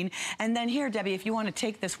green. And then here, Debbie, if you want to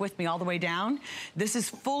take this with me all the way down, this is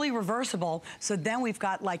fully reversible. So then we've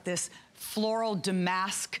got like this floral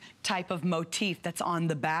damask type of motif that's on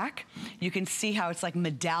the back. You can see how it's like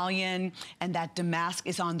medallion, and that damask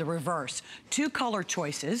is on the reverse. 2 color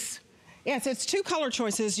choices. Yes, it's 2 color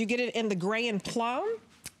choices. You get it in the gray and plum,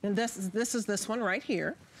 and this is this one right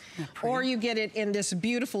here. Or you get it in this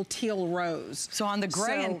beautiful teal rose. So on the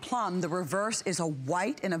gray and plum, the reverse is a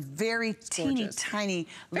white and a very teeny tiny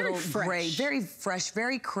little gray. Very fresh,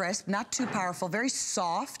 very crisp, not too powerful, very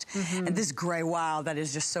soft. And this gray, wow, that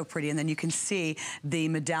is just so pretty. And then you can see the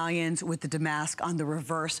medallions with the damask on the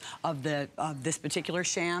reverse of this particular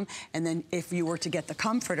sham. And then if you were to get the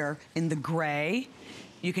comforter in the gray,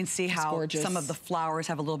 you can see how some of the flowers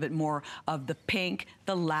have a little bit more of the pink,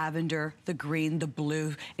 the lavender, the green, the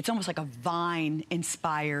blue. It's almost like a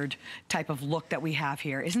vine-inspired type of look that we have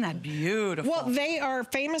here. Isn't that beautiful? Well, they are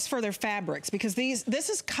famous for their fabrics because this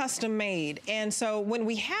is custom made. And so when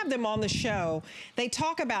we have them on the show, they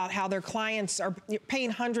talk about how their clients are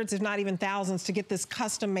paying hundreds, if not even thousands, to get this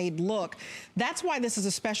custom made look. That's why this is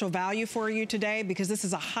a special value for you today, because this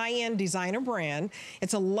is a high-end designer brand.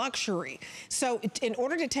 It's a luxury. So in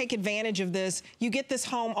order to take advantage of this, you get this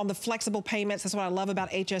home on the flexible payments. That's what I love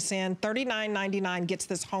about HSN. $39.99 gets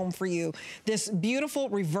this home for you. This beautiful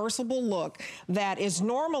reversible look that is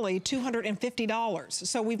normally $250.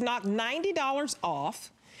 So we've knocked $90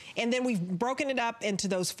 off. And then we've broken it up into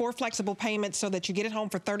those 4 flexible payments so that you get it home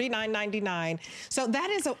for $39.99. So that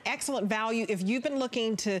is an excellent value if you've been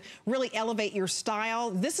looking to really elevate your style.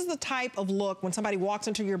 This is the type of look when somebody walks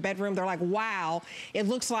into your bedroom, they're like, wow, it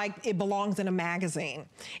looks like it belongs in a magazine.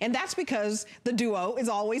 And that's because the duo is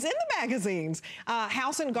always in the magazines.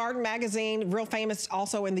 House and Garden magazine, real famous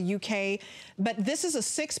also in the UK. But this is a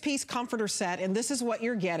 6-piece comforter set, and this is what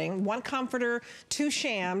you're getting. 1 comforter, 2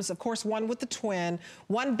 shams, of course, 1 with the twin,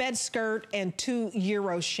 1 bed skirt, and 2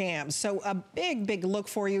 Euro shams. So a big, big look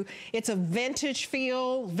for you. It's a vintage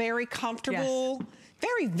feel, very comfortable. Yes.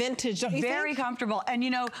 Very vintage, don't you think? Very comfortable. And you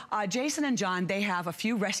know, Jason and John, they have a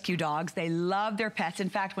few rescue dogs. They love their pets. In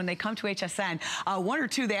fact, when they come to HSN, 1 or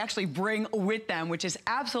 2 they actually bring with them, which is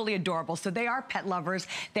absolutely adorable. So they are pet lovers.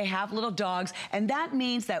 They have little dogs. And that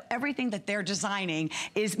means that everything that they're designing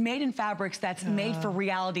is made in fabrics that's made for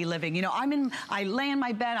reality living. You know, I lay in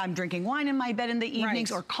my bed, I'm drinking wine in my bed in the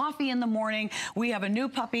evenings or coffee in the morning. We have a new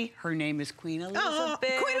puppy. Her name is Queen Elizabeth.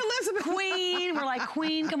 Queen Elizabeth. Queen. We're like,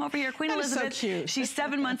 Queen, come over here. Queen Elizabeth. So cute. She's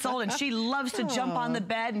 7 months old and she loves to jump on the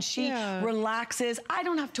bed and she relaxes. I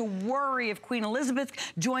don't have to worry if Queen Elizabeth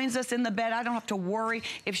joins us in the bed. I don't have to worry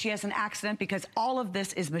if she has an accident, because all of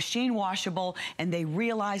this is machine washable, and they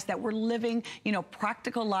realize that we're living, you know,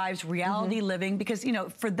 practical lives, reality living, because, you know,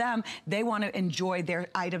 for them, they want to enjoy their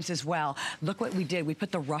items as well. Look what we did. We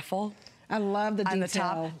put the ruffle I love the detail. On the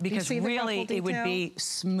top, because really it would be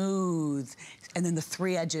smooth. And then the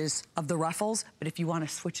 3 edges of the ruffles. But if you want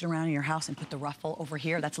to switch it around in your house and put the ruffle over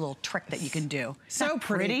here, that's a little trick that you can do. So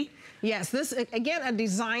pretty. Yes, this, again, a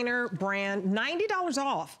designer brand, $90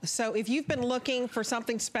 off. So if you've been looking for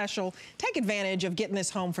something special, take advantage of getting this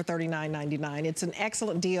home for $39.99. It's an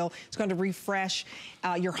excellent deal. It's going to refresh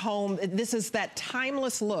your home. This is that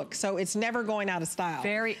timeless look, so it's never going out of style.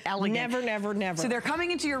 Very elegant. Never, never, never. So they're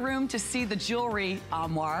coming into your room to see the jewelry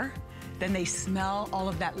armoire. Then they smell all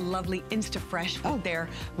of that lovely Insta-Fresh there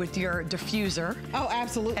with your diffuser. Oh,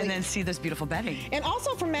 absolutely. And then see this beautiful bedding. And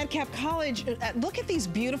also from Madcap College, look at these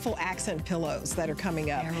beautiful accent pillows that are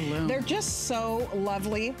coming up. Heirloom. They're just so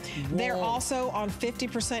lovely. Whoa. They're also on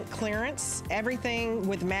 50% clearance. Everything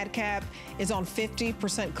with Madcap is on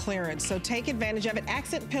 50% clearance. So take advantage of it.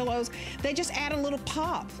 Accent pillows, they just add a little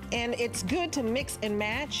pop. And it's good to mix and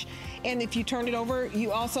match. And if you turn it over,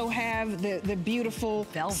 you also have the beautiful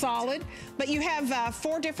velvet. Solid. But you have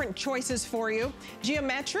 4 different choices for you.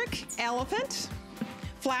 Geometric, elephant,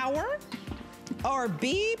 flower, or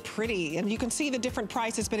be pretty. And you can see the different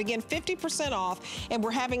prices, but again, 50% off, and we're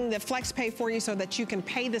having the flex pay for you so that you can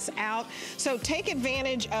pay this out. So take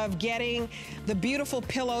advantage of getting the beautiful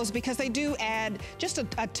pillows, because they do add just a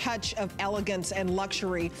touch of elegance and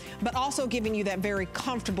luxury, but also giving you that very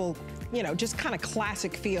comfortable, you know, just kind of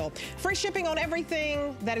classic feel. Free shipping on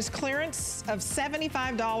everything that is clearance of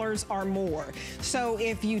 $75 or more. So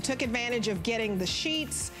if you took advantage of getting the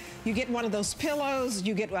sheets, you get one of those pillows,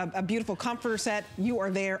 you get a beautiful comforter set, you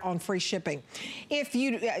are there on free shipping. If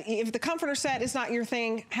the comforter set is not your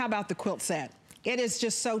thing, how about the quilt set? It is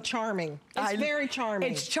just so charming. It's very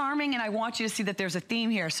charming. It's charming, and I want you to see that there's a theme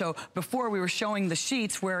here. So before we were showing the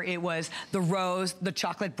sheets where it was the rose, the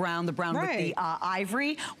chocolate brown, the brown with the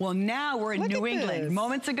ivory. Well, now we're in New England.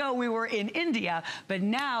 Moments ago, we were in India, but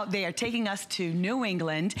now they are taking us to New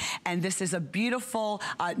England, and this is a beautiful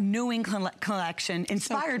New England collection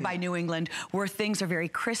inspired by New England, where things are very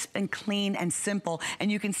crisp and clean and simple.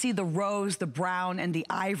 And you can see the rose, the brown, and the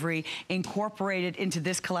ivory incorporated into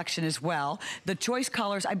this collection as well. The choice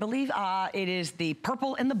colors, I believe it is the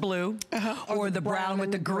purple and the blue, or the brown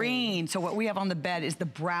with the green. So what we have on the bed is the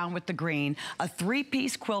brown with the green. A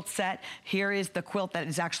 3-piece quilt set. Here is the quilt that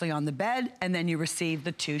is actually on the bed, and then you receive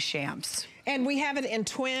the 2 shams. And we have it in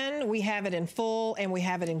twin, we have it in full, and we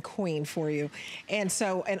have it in queen for you. And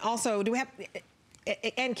so, and also, do we have...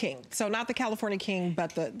 and king, so not the California king,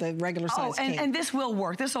 but the regular size king. And this will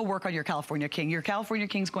work. This will work on your California king. Your California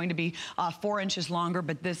king is going to be 4 inches longer,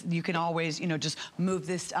 but this, you can always, you know, just move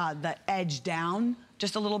this the edge down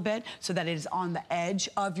just a little bit so that it is on the edge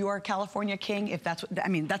of your California king. If that's what, I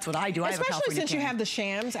mean, that's what I do. I have a California king. Especially since you have the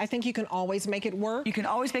shams, I think you can always make it work. You can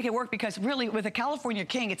always make it work, because really with a California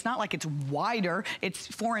king, it's not like it's wider, it's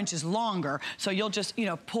 4 inches longer. So you'll just, you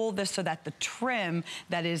know, pull this so that the trim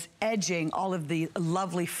that is edging all of the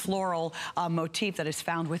lovely floral motif that is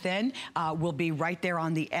found within will be right there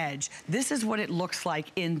on the edge. This is what it looks like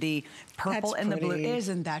in the purple and the blue.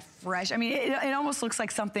 Isn't that fresh? I mean, it almost looks like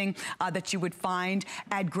something that you would find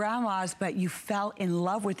at grandma's, but you fell in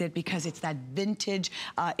love with it because it's that vintage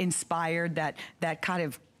inspired, that kind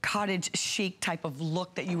of cottage chic type of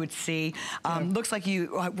look that you would see. Looks like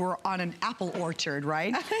you were on an apple orchard,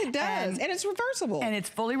 right? It does, and it's reversible. And it's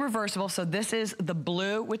fully reversible. So this is the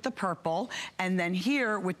blue with the purple, and then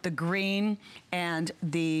here with the green and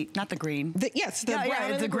the, not the green. Yes, the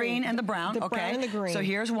brown and the green and the brown. The brown and the green. So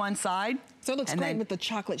here's one side. So it looks great with the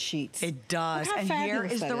chocolate sheets. It does. And here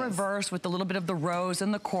is the reverse with a little bit of the rose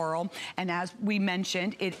and the coral. And as we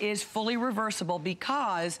mentioned, it is fully reversible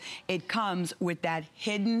because it comes with that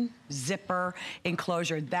hidden zipper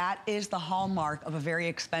enclosure. That is the hallmark of a very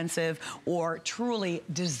expensive or truly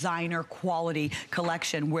designer quality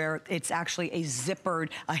collection, where it's actually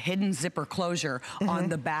a hidden zipper closure on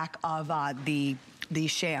the back of these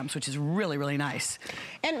shams, which is really, really nice.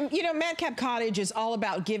 And you know, Madcap Cottage is all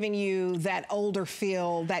about giving you that older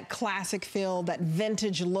feel, that classic feel, that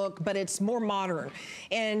vintage look, but it's more modern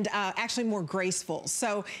and actually more graceful.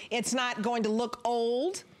 So it's not going to look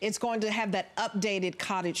old. It's going to have that updated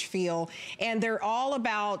cottage feel. And they're all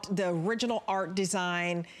about the original art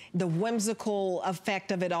design, the whimsical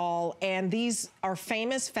effect of it all. And these are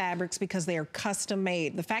famous fabrics because they are custom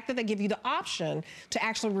made. The fact that they give you the option to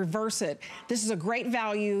actually reverse it, this is a great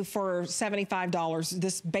value for $75.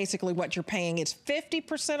 This is basically what you're paying. It's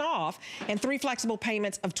 50% off and 3 flexible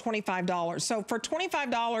payments of $25. So for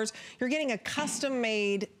 $25, you're getting a custom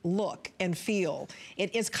made look and feel.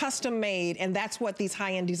 It is custom made, and that's what these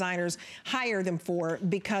high-end designers hire them for,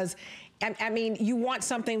 because I mean, you want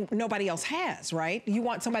something nobody else has, right? You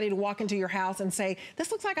want somebody to walk into your house and say,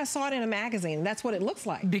 this looks like I saw it in a magazine. That's what it looks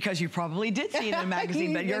like. Because you probably did see it in a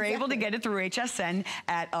magazine, but you're able to get it through HSN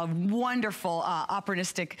at a wonderful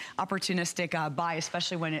opportunistic buy,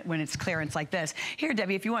 especially when it's clearance like this. Here,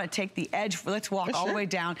 Debbie, if you want to take the edge, let's walk all the way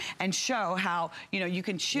down and show how, you know, you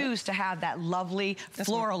can choose to have that lovely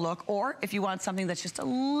floral look, or if you want something that's just a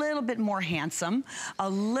little bit more handsome, a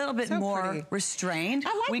little bit more restrained.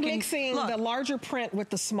 I like mixing the larger print with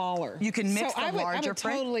the smaller. You can mix the larger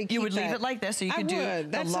print. Totally keep you would leave it like this, so you could do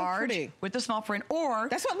the large with the small print, or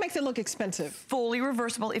that's what makes it look expensive. Fully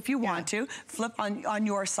reversible if you want to. Flip on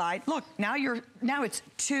your side. Look, now it's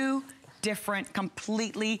 2 different,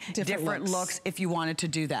 completely different looks if you wanted to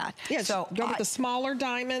do that. Yeah, so go with the smaller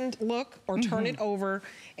diamond look, or turn it over,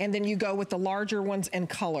 and then you go with the larger ones in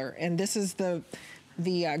color. And this is the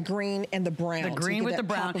green and the brown. The green with the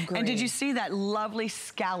brown. And did you see that lovely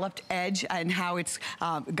scalloped edge and how it's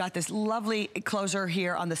got this lovely closure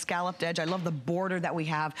here on the scalloped edge? I love the border that we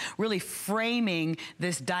have, really framing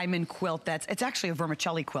this diamond quilt. It's actually a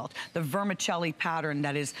vermicelli quilt, the vermicelli pattern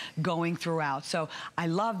that is going throughout. So I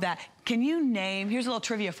love that. Can you name, here's a little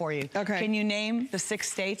trivia for you. Okay. Can you name the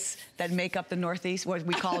 6 states that make up the Northeast, what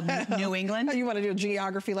we call New England? You want to do a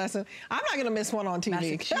geography lesson? I'm not going to miss one on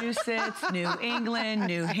TV. Massachusetts, New England,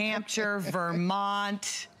 New Hampshire,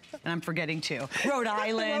 Vermont, and I'm forgetting 2. Rhode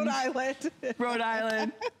Island. Rhode Island. Rhode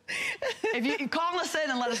Island. If you call us in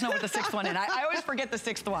and let us know what the 6th one is. I always forget the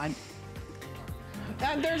 6th one.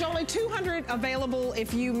 There's only 200 available.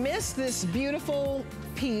 If you miss this beautiful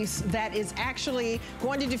piece that is actually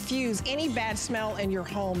going to diffuse any bad smell in your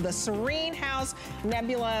home, the Serene House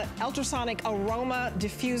Nebula Ultrasonic Aroma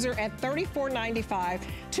Diffuser at $34.95,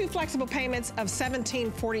 2 flexible payments of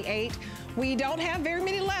 $17.48. We don't have very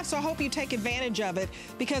many left, so I hope you take advantage of it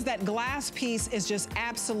because that glass piece is just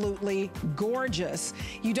absolutely gorgeous.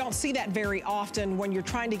 You don't see that very often when you're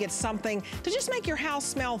trying to get something to just make your house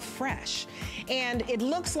smell fresh. And it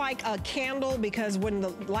looks like a candle because when the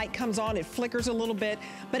light comes on, it flickers a little bit,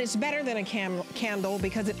 but it's better than a candle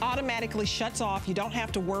because it automatically shuts off. You don't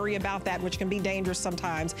have to worry about that, which can be dangerous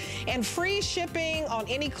sometimes. And free shipping on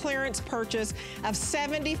any clearance purchase of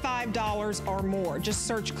 $75 or more. Just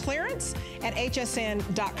search clearance at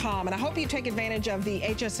hsn.com. And I hope you take advantage of the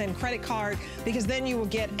HSN credit card because then you will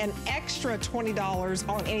get an extra $20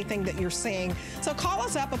 on anything that you're seeing. So call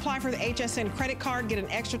us up, apply for the HSN credit card, get an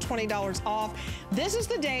extra $20 off. This is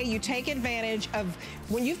the day you take advantage of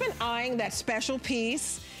when you've been eyeing that special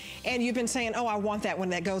piece and you've been saying, oh, I want that when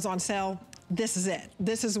that goes on sale. This is it.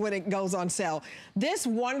 This is when it goes on sale. This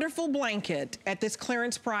wonderful blanket at this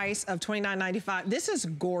clearance price of $29.95. This is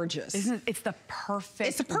gorgeous. It's the perfect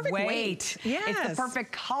It's the perfect weight. Yes. It's the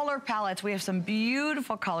perfect color palettes. We have some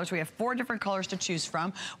beautiful colors. We have 4 different colors to choose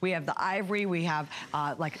from. We have the ivory, we have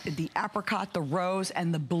like the apricot, the rose,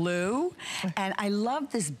 and the blue. And I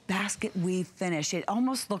love this basket weave finish. It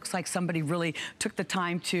almost looks like somebody really took the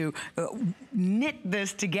time to knit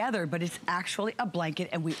this together, but it's actually a blanket,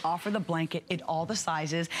 and we offer the blanket in all the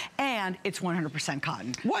sizes, and it's 100%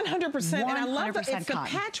 cotton. 100%, and I love that it's the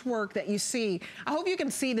patchwork that you see. I hope you can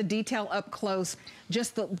see the detail up close,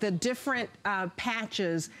 just the different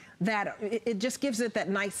patches that it just gives it that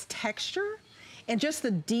nice texture, and just the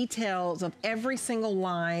details of every single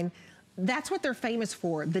line. That's what they're famous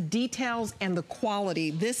for, the details and the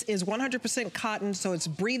quality. This is 100% cotton, so it's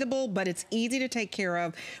breathable, but it's easy to take care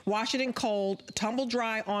of. Wash it in cold, tumble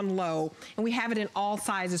dry on low, and we have it in all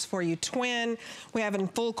sizes for you. Twin, we have it in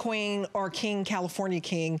full queen or king, California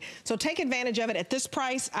king. So take advantage of it at this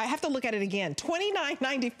price. I have to look at it again,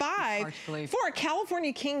 $29.95 for a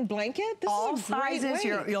California king blanket. This all is a great sizes.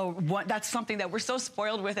 weight. That's something that we're so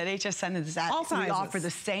spoiled with at HSN is that all sizes. We offer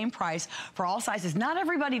the same price for all sizes. Not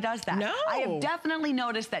everybody does that. No. I have definitely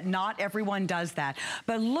noticed that not everyone does that.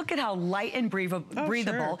 But look at how light and breathable.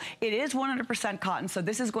 Sure. It is 100% cotton, so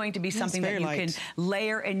this is going to be something that you can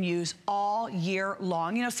layer and use all year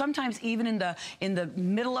long. You know, sometimes even in the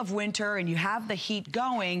middle of winter and you have the heat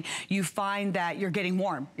going, you find that you're getting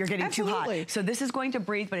warm. You're getting too hot. So this is going to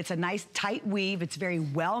breathe, but it's a nice tight weave. It's very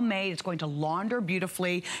well made. It's going to launder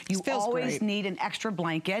beautifully. You always need an extra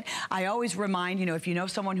blanket. I always remind, you know, if you know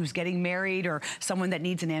someone who's getting married or someone that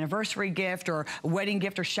needs an anniversary gift or a wedding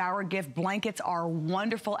gift or shower gift, blankets are a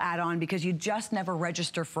wonderful add-on because you just never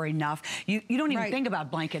register for enough. You don't even think about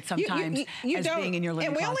blankets sometimes as being in your living closet.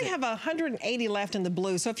 And we only have 180 left in the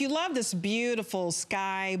blue. So if you love this beautiful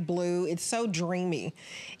sky blue, it's so dreamy.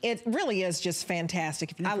 It really is just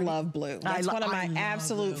fantastic. I love blue. That's one of my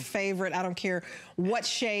absolute favorite. I don't care what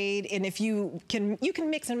shade, and if you can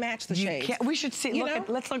mix and match the shades. We should see.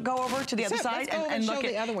 Let's go over to the other side and look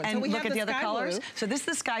at the other one. And look at the other colors. So this is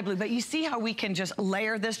the sky blue, but you see how we can just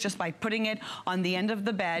layer this just by putting it on the end of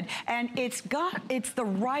the bed, and it's the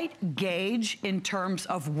right gauge in terms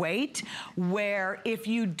of weight, where if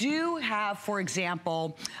you do have, for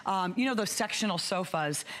example, you know those sectional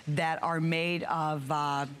sofas that are made of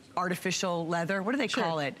artificial leather. What do they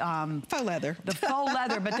call it? Faux leather. The faux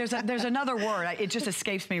leather, but there's another word. It just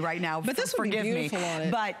escapes me right now. But this would be beautiful on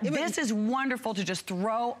it. But this is wonderful to just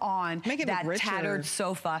throw on that tattered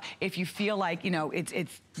sofa if you feel like, you know, it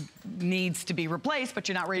needs to be replaced, but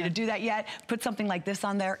you're not ready to do that yet. Put something like this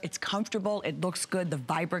on there. It's comfortable. It looks good. The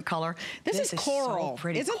vibrant color. This is coral. So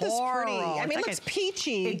pretty. Isn't this pretty? I mean, it looks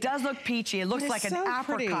peachy. It does look peachy. It looks like an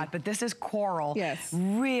apricot, but this is coral. Yes.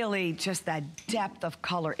 Really, just that depth of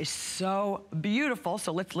color is so beautiful.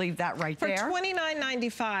 So let's leave that right there. For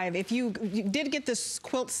 $29.95, if you did get get this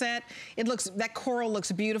quilt set, that coral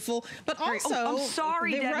looks beautiful, but also I'm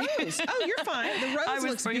sorry, the Debbie. rose. Oh, you're fine. The rose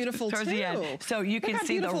looks beautiful too. So you can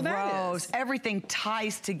see the rose. Everything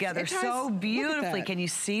ties together so beautifully. Can you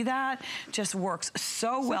see that? Just works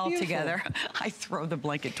so well together. I throw the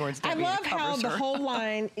blanket towards Debbie. I love how the whole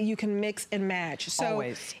line you can mix and match. So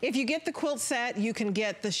if you get the quilt set, you can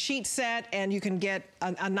get the sheet set, and you can get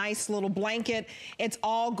a nice little blanket. It's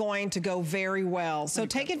all going to go very well. So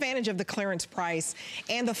take advantage of the clearance price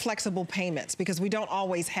and the flexible payments, because we don't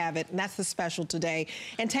always have it, and that's the special today.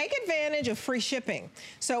 And take advantage of free shipping.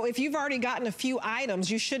 So if you've already gotten a few items,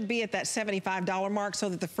 you should be at that $75 mark, so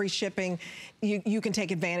that the free shipping, you can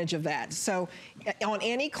take advantage of that. So on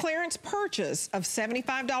any clearance purchase of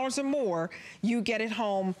 $75 or more, you get it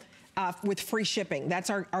home with free shipping. That's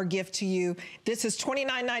our gift to you. This is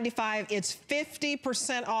 $29.95. It's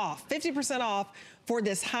 50% off. 50% off for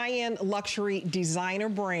this high-end luxury designer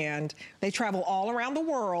brand. They travel all around the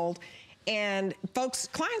world. And folks,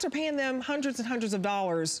 clients are paying them hundreds and hundreds of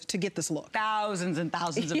dollars to get this look. Thousands and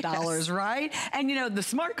thousands of dollars, right? And you know, the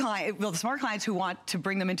smart clients who want to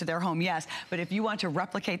bring them into their home, yes. But if you want to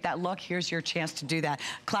replicate that look, here's your chance to do that.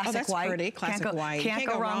 Classic white. Pretty. Classic white. Can't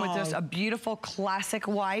go wrong with this. A beautiful classic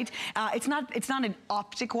white. It's not an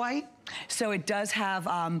optic white. So it does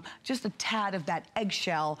have just a tad of that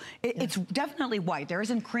eggshell. It's definitely white. There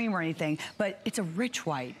isn't cream or anything, but it's a rich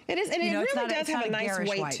white. It is, and it really does have a nice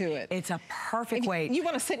weight to it. It's a perfect weight. You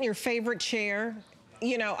want to sit in your favorite chair.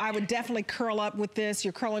 You know, I would definitely curl up with this.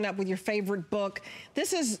 You're curling up with your favorite book.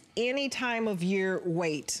 This is any time of year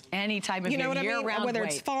weight. Any time of year, you know what I mean? Year-round Whether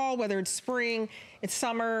it's fall, whether it's spring, it's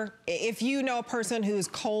summer. If you know a person who is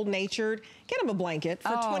cold-natured, get them a blanket. For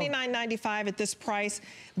 $29.95 at this price,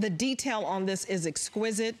 the detail on this is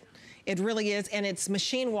exquisite. It really is, and it's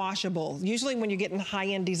machine washable. Usually when you're getting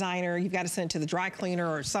high-end designer, you've got to send it to the dry cleaner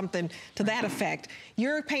or something to that effect.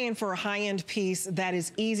 You're paying for a high-end piece that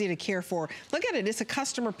is easy to care for. Look at it, it's a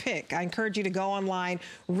customer pick. I encourage you to go online,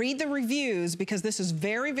 read the reviews, because this is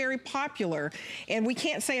very, very popular, and we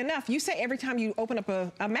can't say enough. You say every time you open up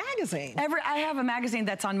a magazine. I have a magazine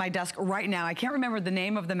that's on my desk right now. I can't remember the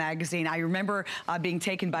name of the magazine. I remember being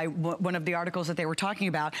taken by one of the articles that they were talking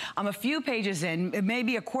about. I'm a few pages in,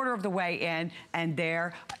 maybe a quarter of the way in, and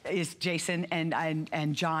there is Jason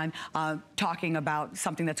and John talking about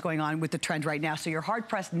something that's going on with the trend right now. So you're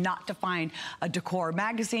hard-pressed not to find a decor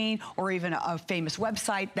magazine or even a famous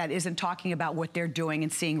website that isn't talking about what they're doing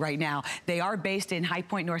and seeing right now. They are based in High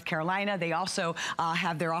Point, North Carolina. They also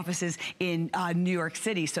have their offices in New York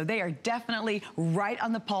City. So they are definitely right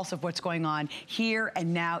on the pulse of what's going on here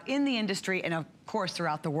and now in the industry, and of course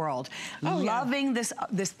throughout the world. Loving this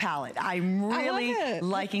palette. I'm really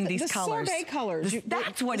liking these colors. Sorbet colors.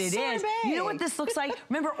 That's what it is. You know what this looks like?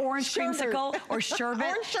 Remember orange creamsicle or sherbet?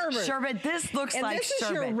 Orange sherbet. Sherbet. This looks like this is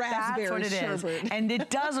sherbet. Your raspberry That's what it sherbet. is. And it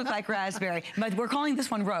does look like raspberry. But we're calling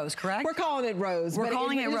this one rose, correct? We're calling it rose. We're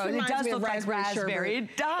calling it rose. It does look like raspberry.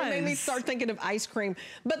 It does. It made me start thinking of ice cream.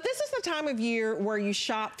 But this is the time of year where you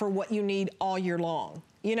shop for what you need all year long.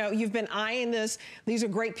 You know, you've been eyeing this. These are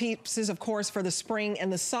great pieces, of course, for the spring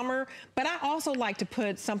and the summer, but I also like to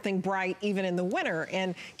put something bright even in the winter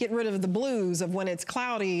and get rid of the blues of when it's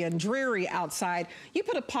cloudy and dreary outside. You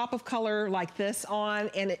put a pop of color like this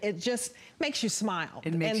on, and it just makes you smile.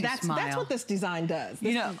 It makes you smile. That's what this design does.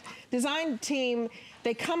 This design team,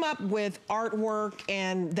 they come up with artwork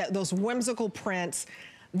and those whimsical prints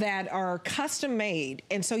that are custom made,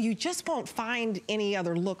 and so you just won't find any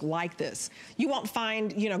other look like this. You won't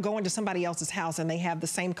find, you know, going to somebody else's house and they have the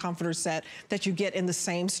same comforter set that you get in the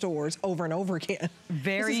same stores over and over again.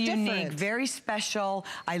 Very unique, very special.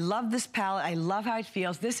 I love this palette. I love how it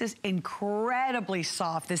feels. This is incredibly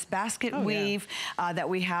soft. This basket weave that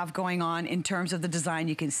we have going on in terms of the design,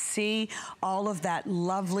 you can see all of that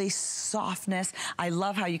lovely softness. I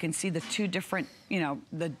love how you can see the two different, you know,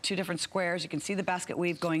 the two different squares. You can see the basket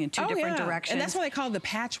weave going in two different directions. And that's why they call it the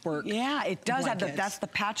patchwork. Yeah, it does have that's the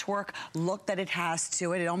patchwork look that it has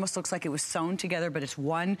to it. It almost looks like it was sewn together, but it's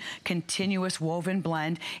one continuous woven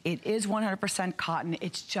blend. It is 100% cotton.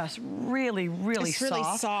 It's just really, really soft. It's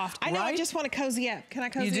really soft. I know, I just want to cozy up. Can I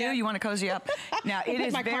cozy up? You do? You want to cozy up? Now, it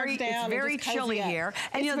is very chilly here.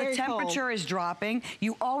 And you know, the temperature is dropping.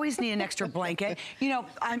 You always need an extra blanket. You know,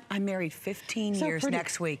 I'm married 15 years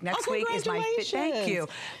next week. Next week is my, thank you.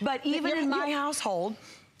 But even in my household,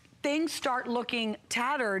 things start looking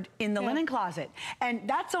tattered in the linen closet. And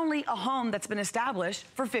that's only a home that's been established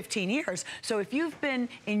for 15 years. So if you've been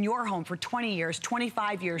in your home for 20 years,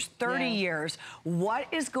 25 years, 30 years, what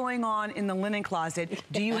is going on in the linen closet?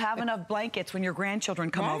 Do you have enough blankets when your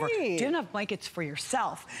grandchildren come over? Do you have enough blankets for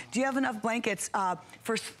yourself? Do you have enough blankets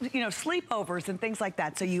for, you know, sleepovers and things like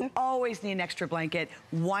that? So you always need an extra blanket.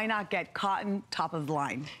 Why not get cotton top of the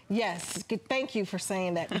line? Yes, thank you for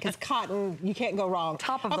saying that, because cotton, you can't go wrong.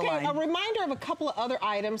 Top of the line. A reminder of a couple of other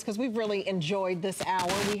items, because we've really enjoyed this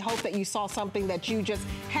hour. We hope that you saw something that you just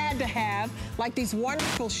had to have, like these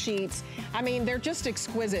wonderful sheets. I mean, they're just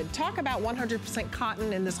exquisite. Talk about 100%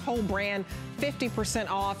 cotton in this whole brand, 50%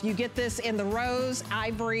 off. You get this in the rose,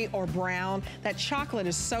 ivory, or brown. That chocolate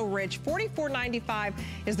is so rich. $44.95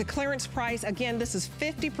 is the clearance price. Again, this is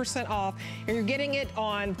 50% off, and you're getting it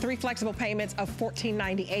on 3 flexible payments of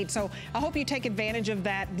 $14.98. So I hope you take advantage of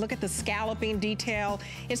that. Look at the scalloping detail.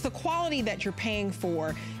 It's the quality that you're paying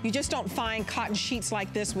for. You just don't find cotton sheets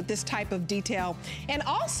like this with this type of detail. And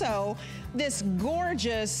also, this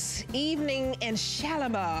gorgeous evening and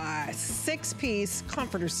Shalimar 6-piece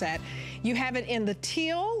comforter set. You have it in the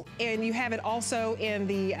teal, and you have it also in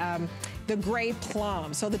the gray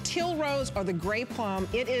plum. So the teal rose or the gray plum,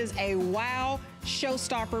 it is a wow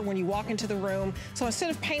showstopper when you walk into the room. So instead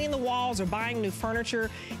of painting the walls or buying new furniture,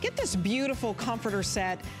 get this beautiful comforter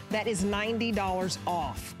set that is $90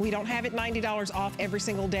 off. We don't have it $90 off every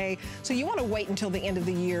single day, so you want to wait until the end of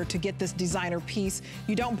the year to get this designer piece.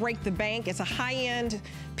 You don't break the bank. It's a high-end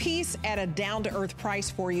piece at a down-to-earth price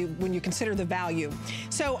for you when you consider the value.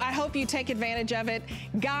 So I hope you take advantage of it.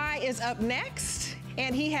 Guy is up next,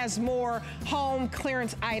 and he has more home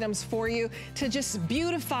clearance items for you to just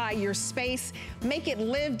beautify your space, make it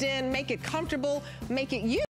lived in, make it comfortable, make it you.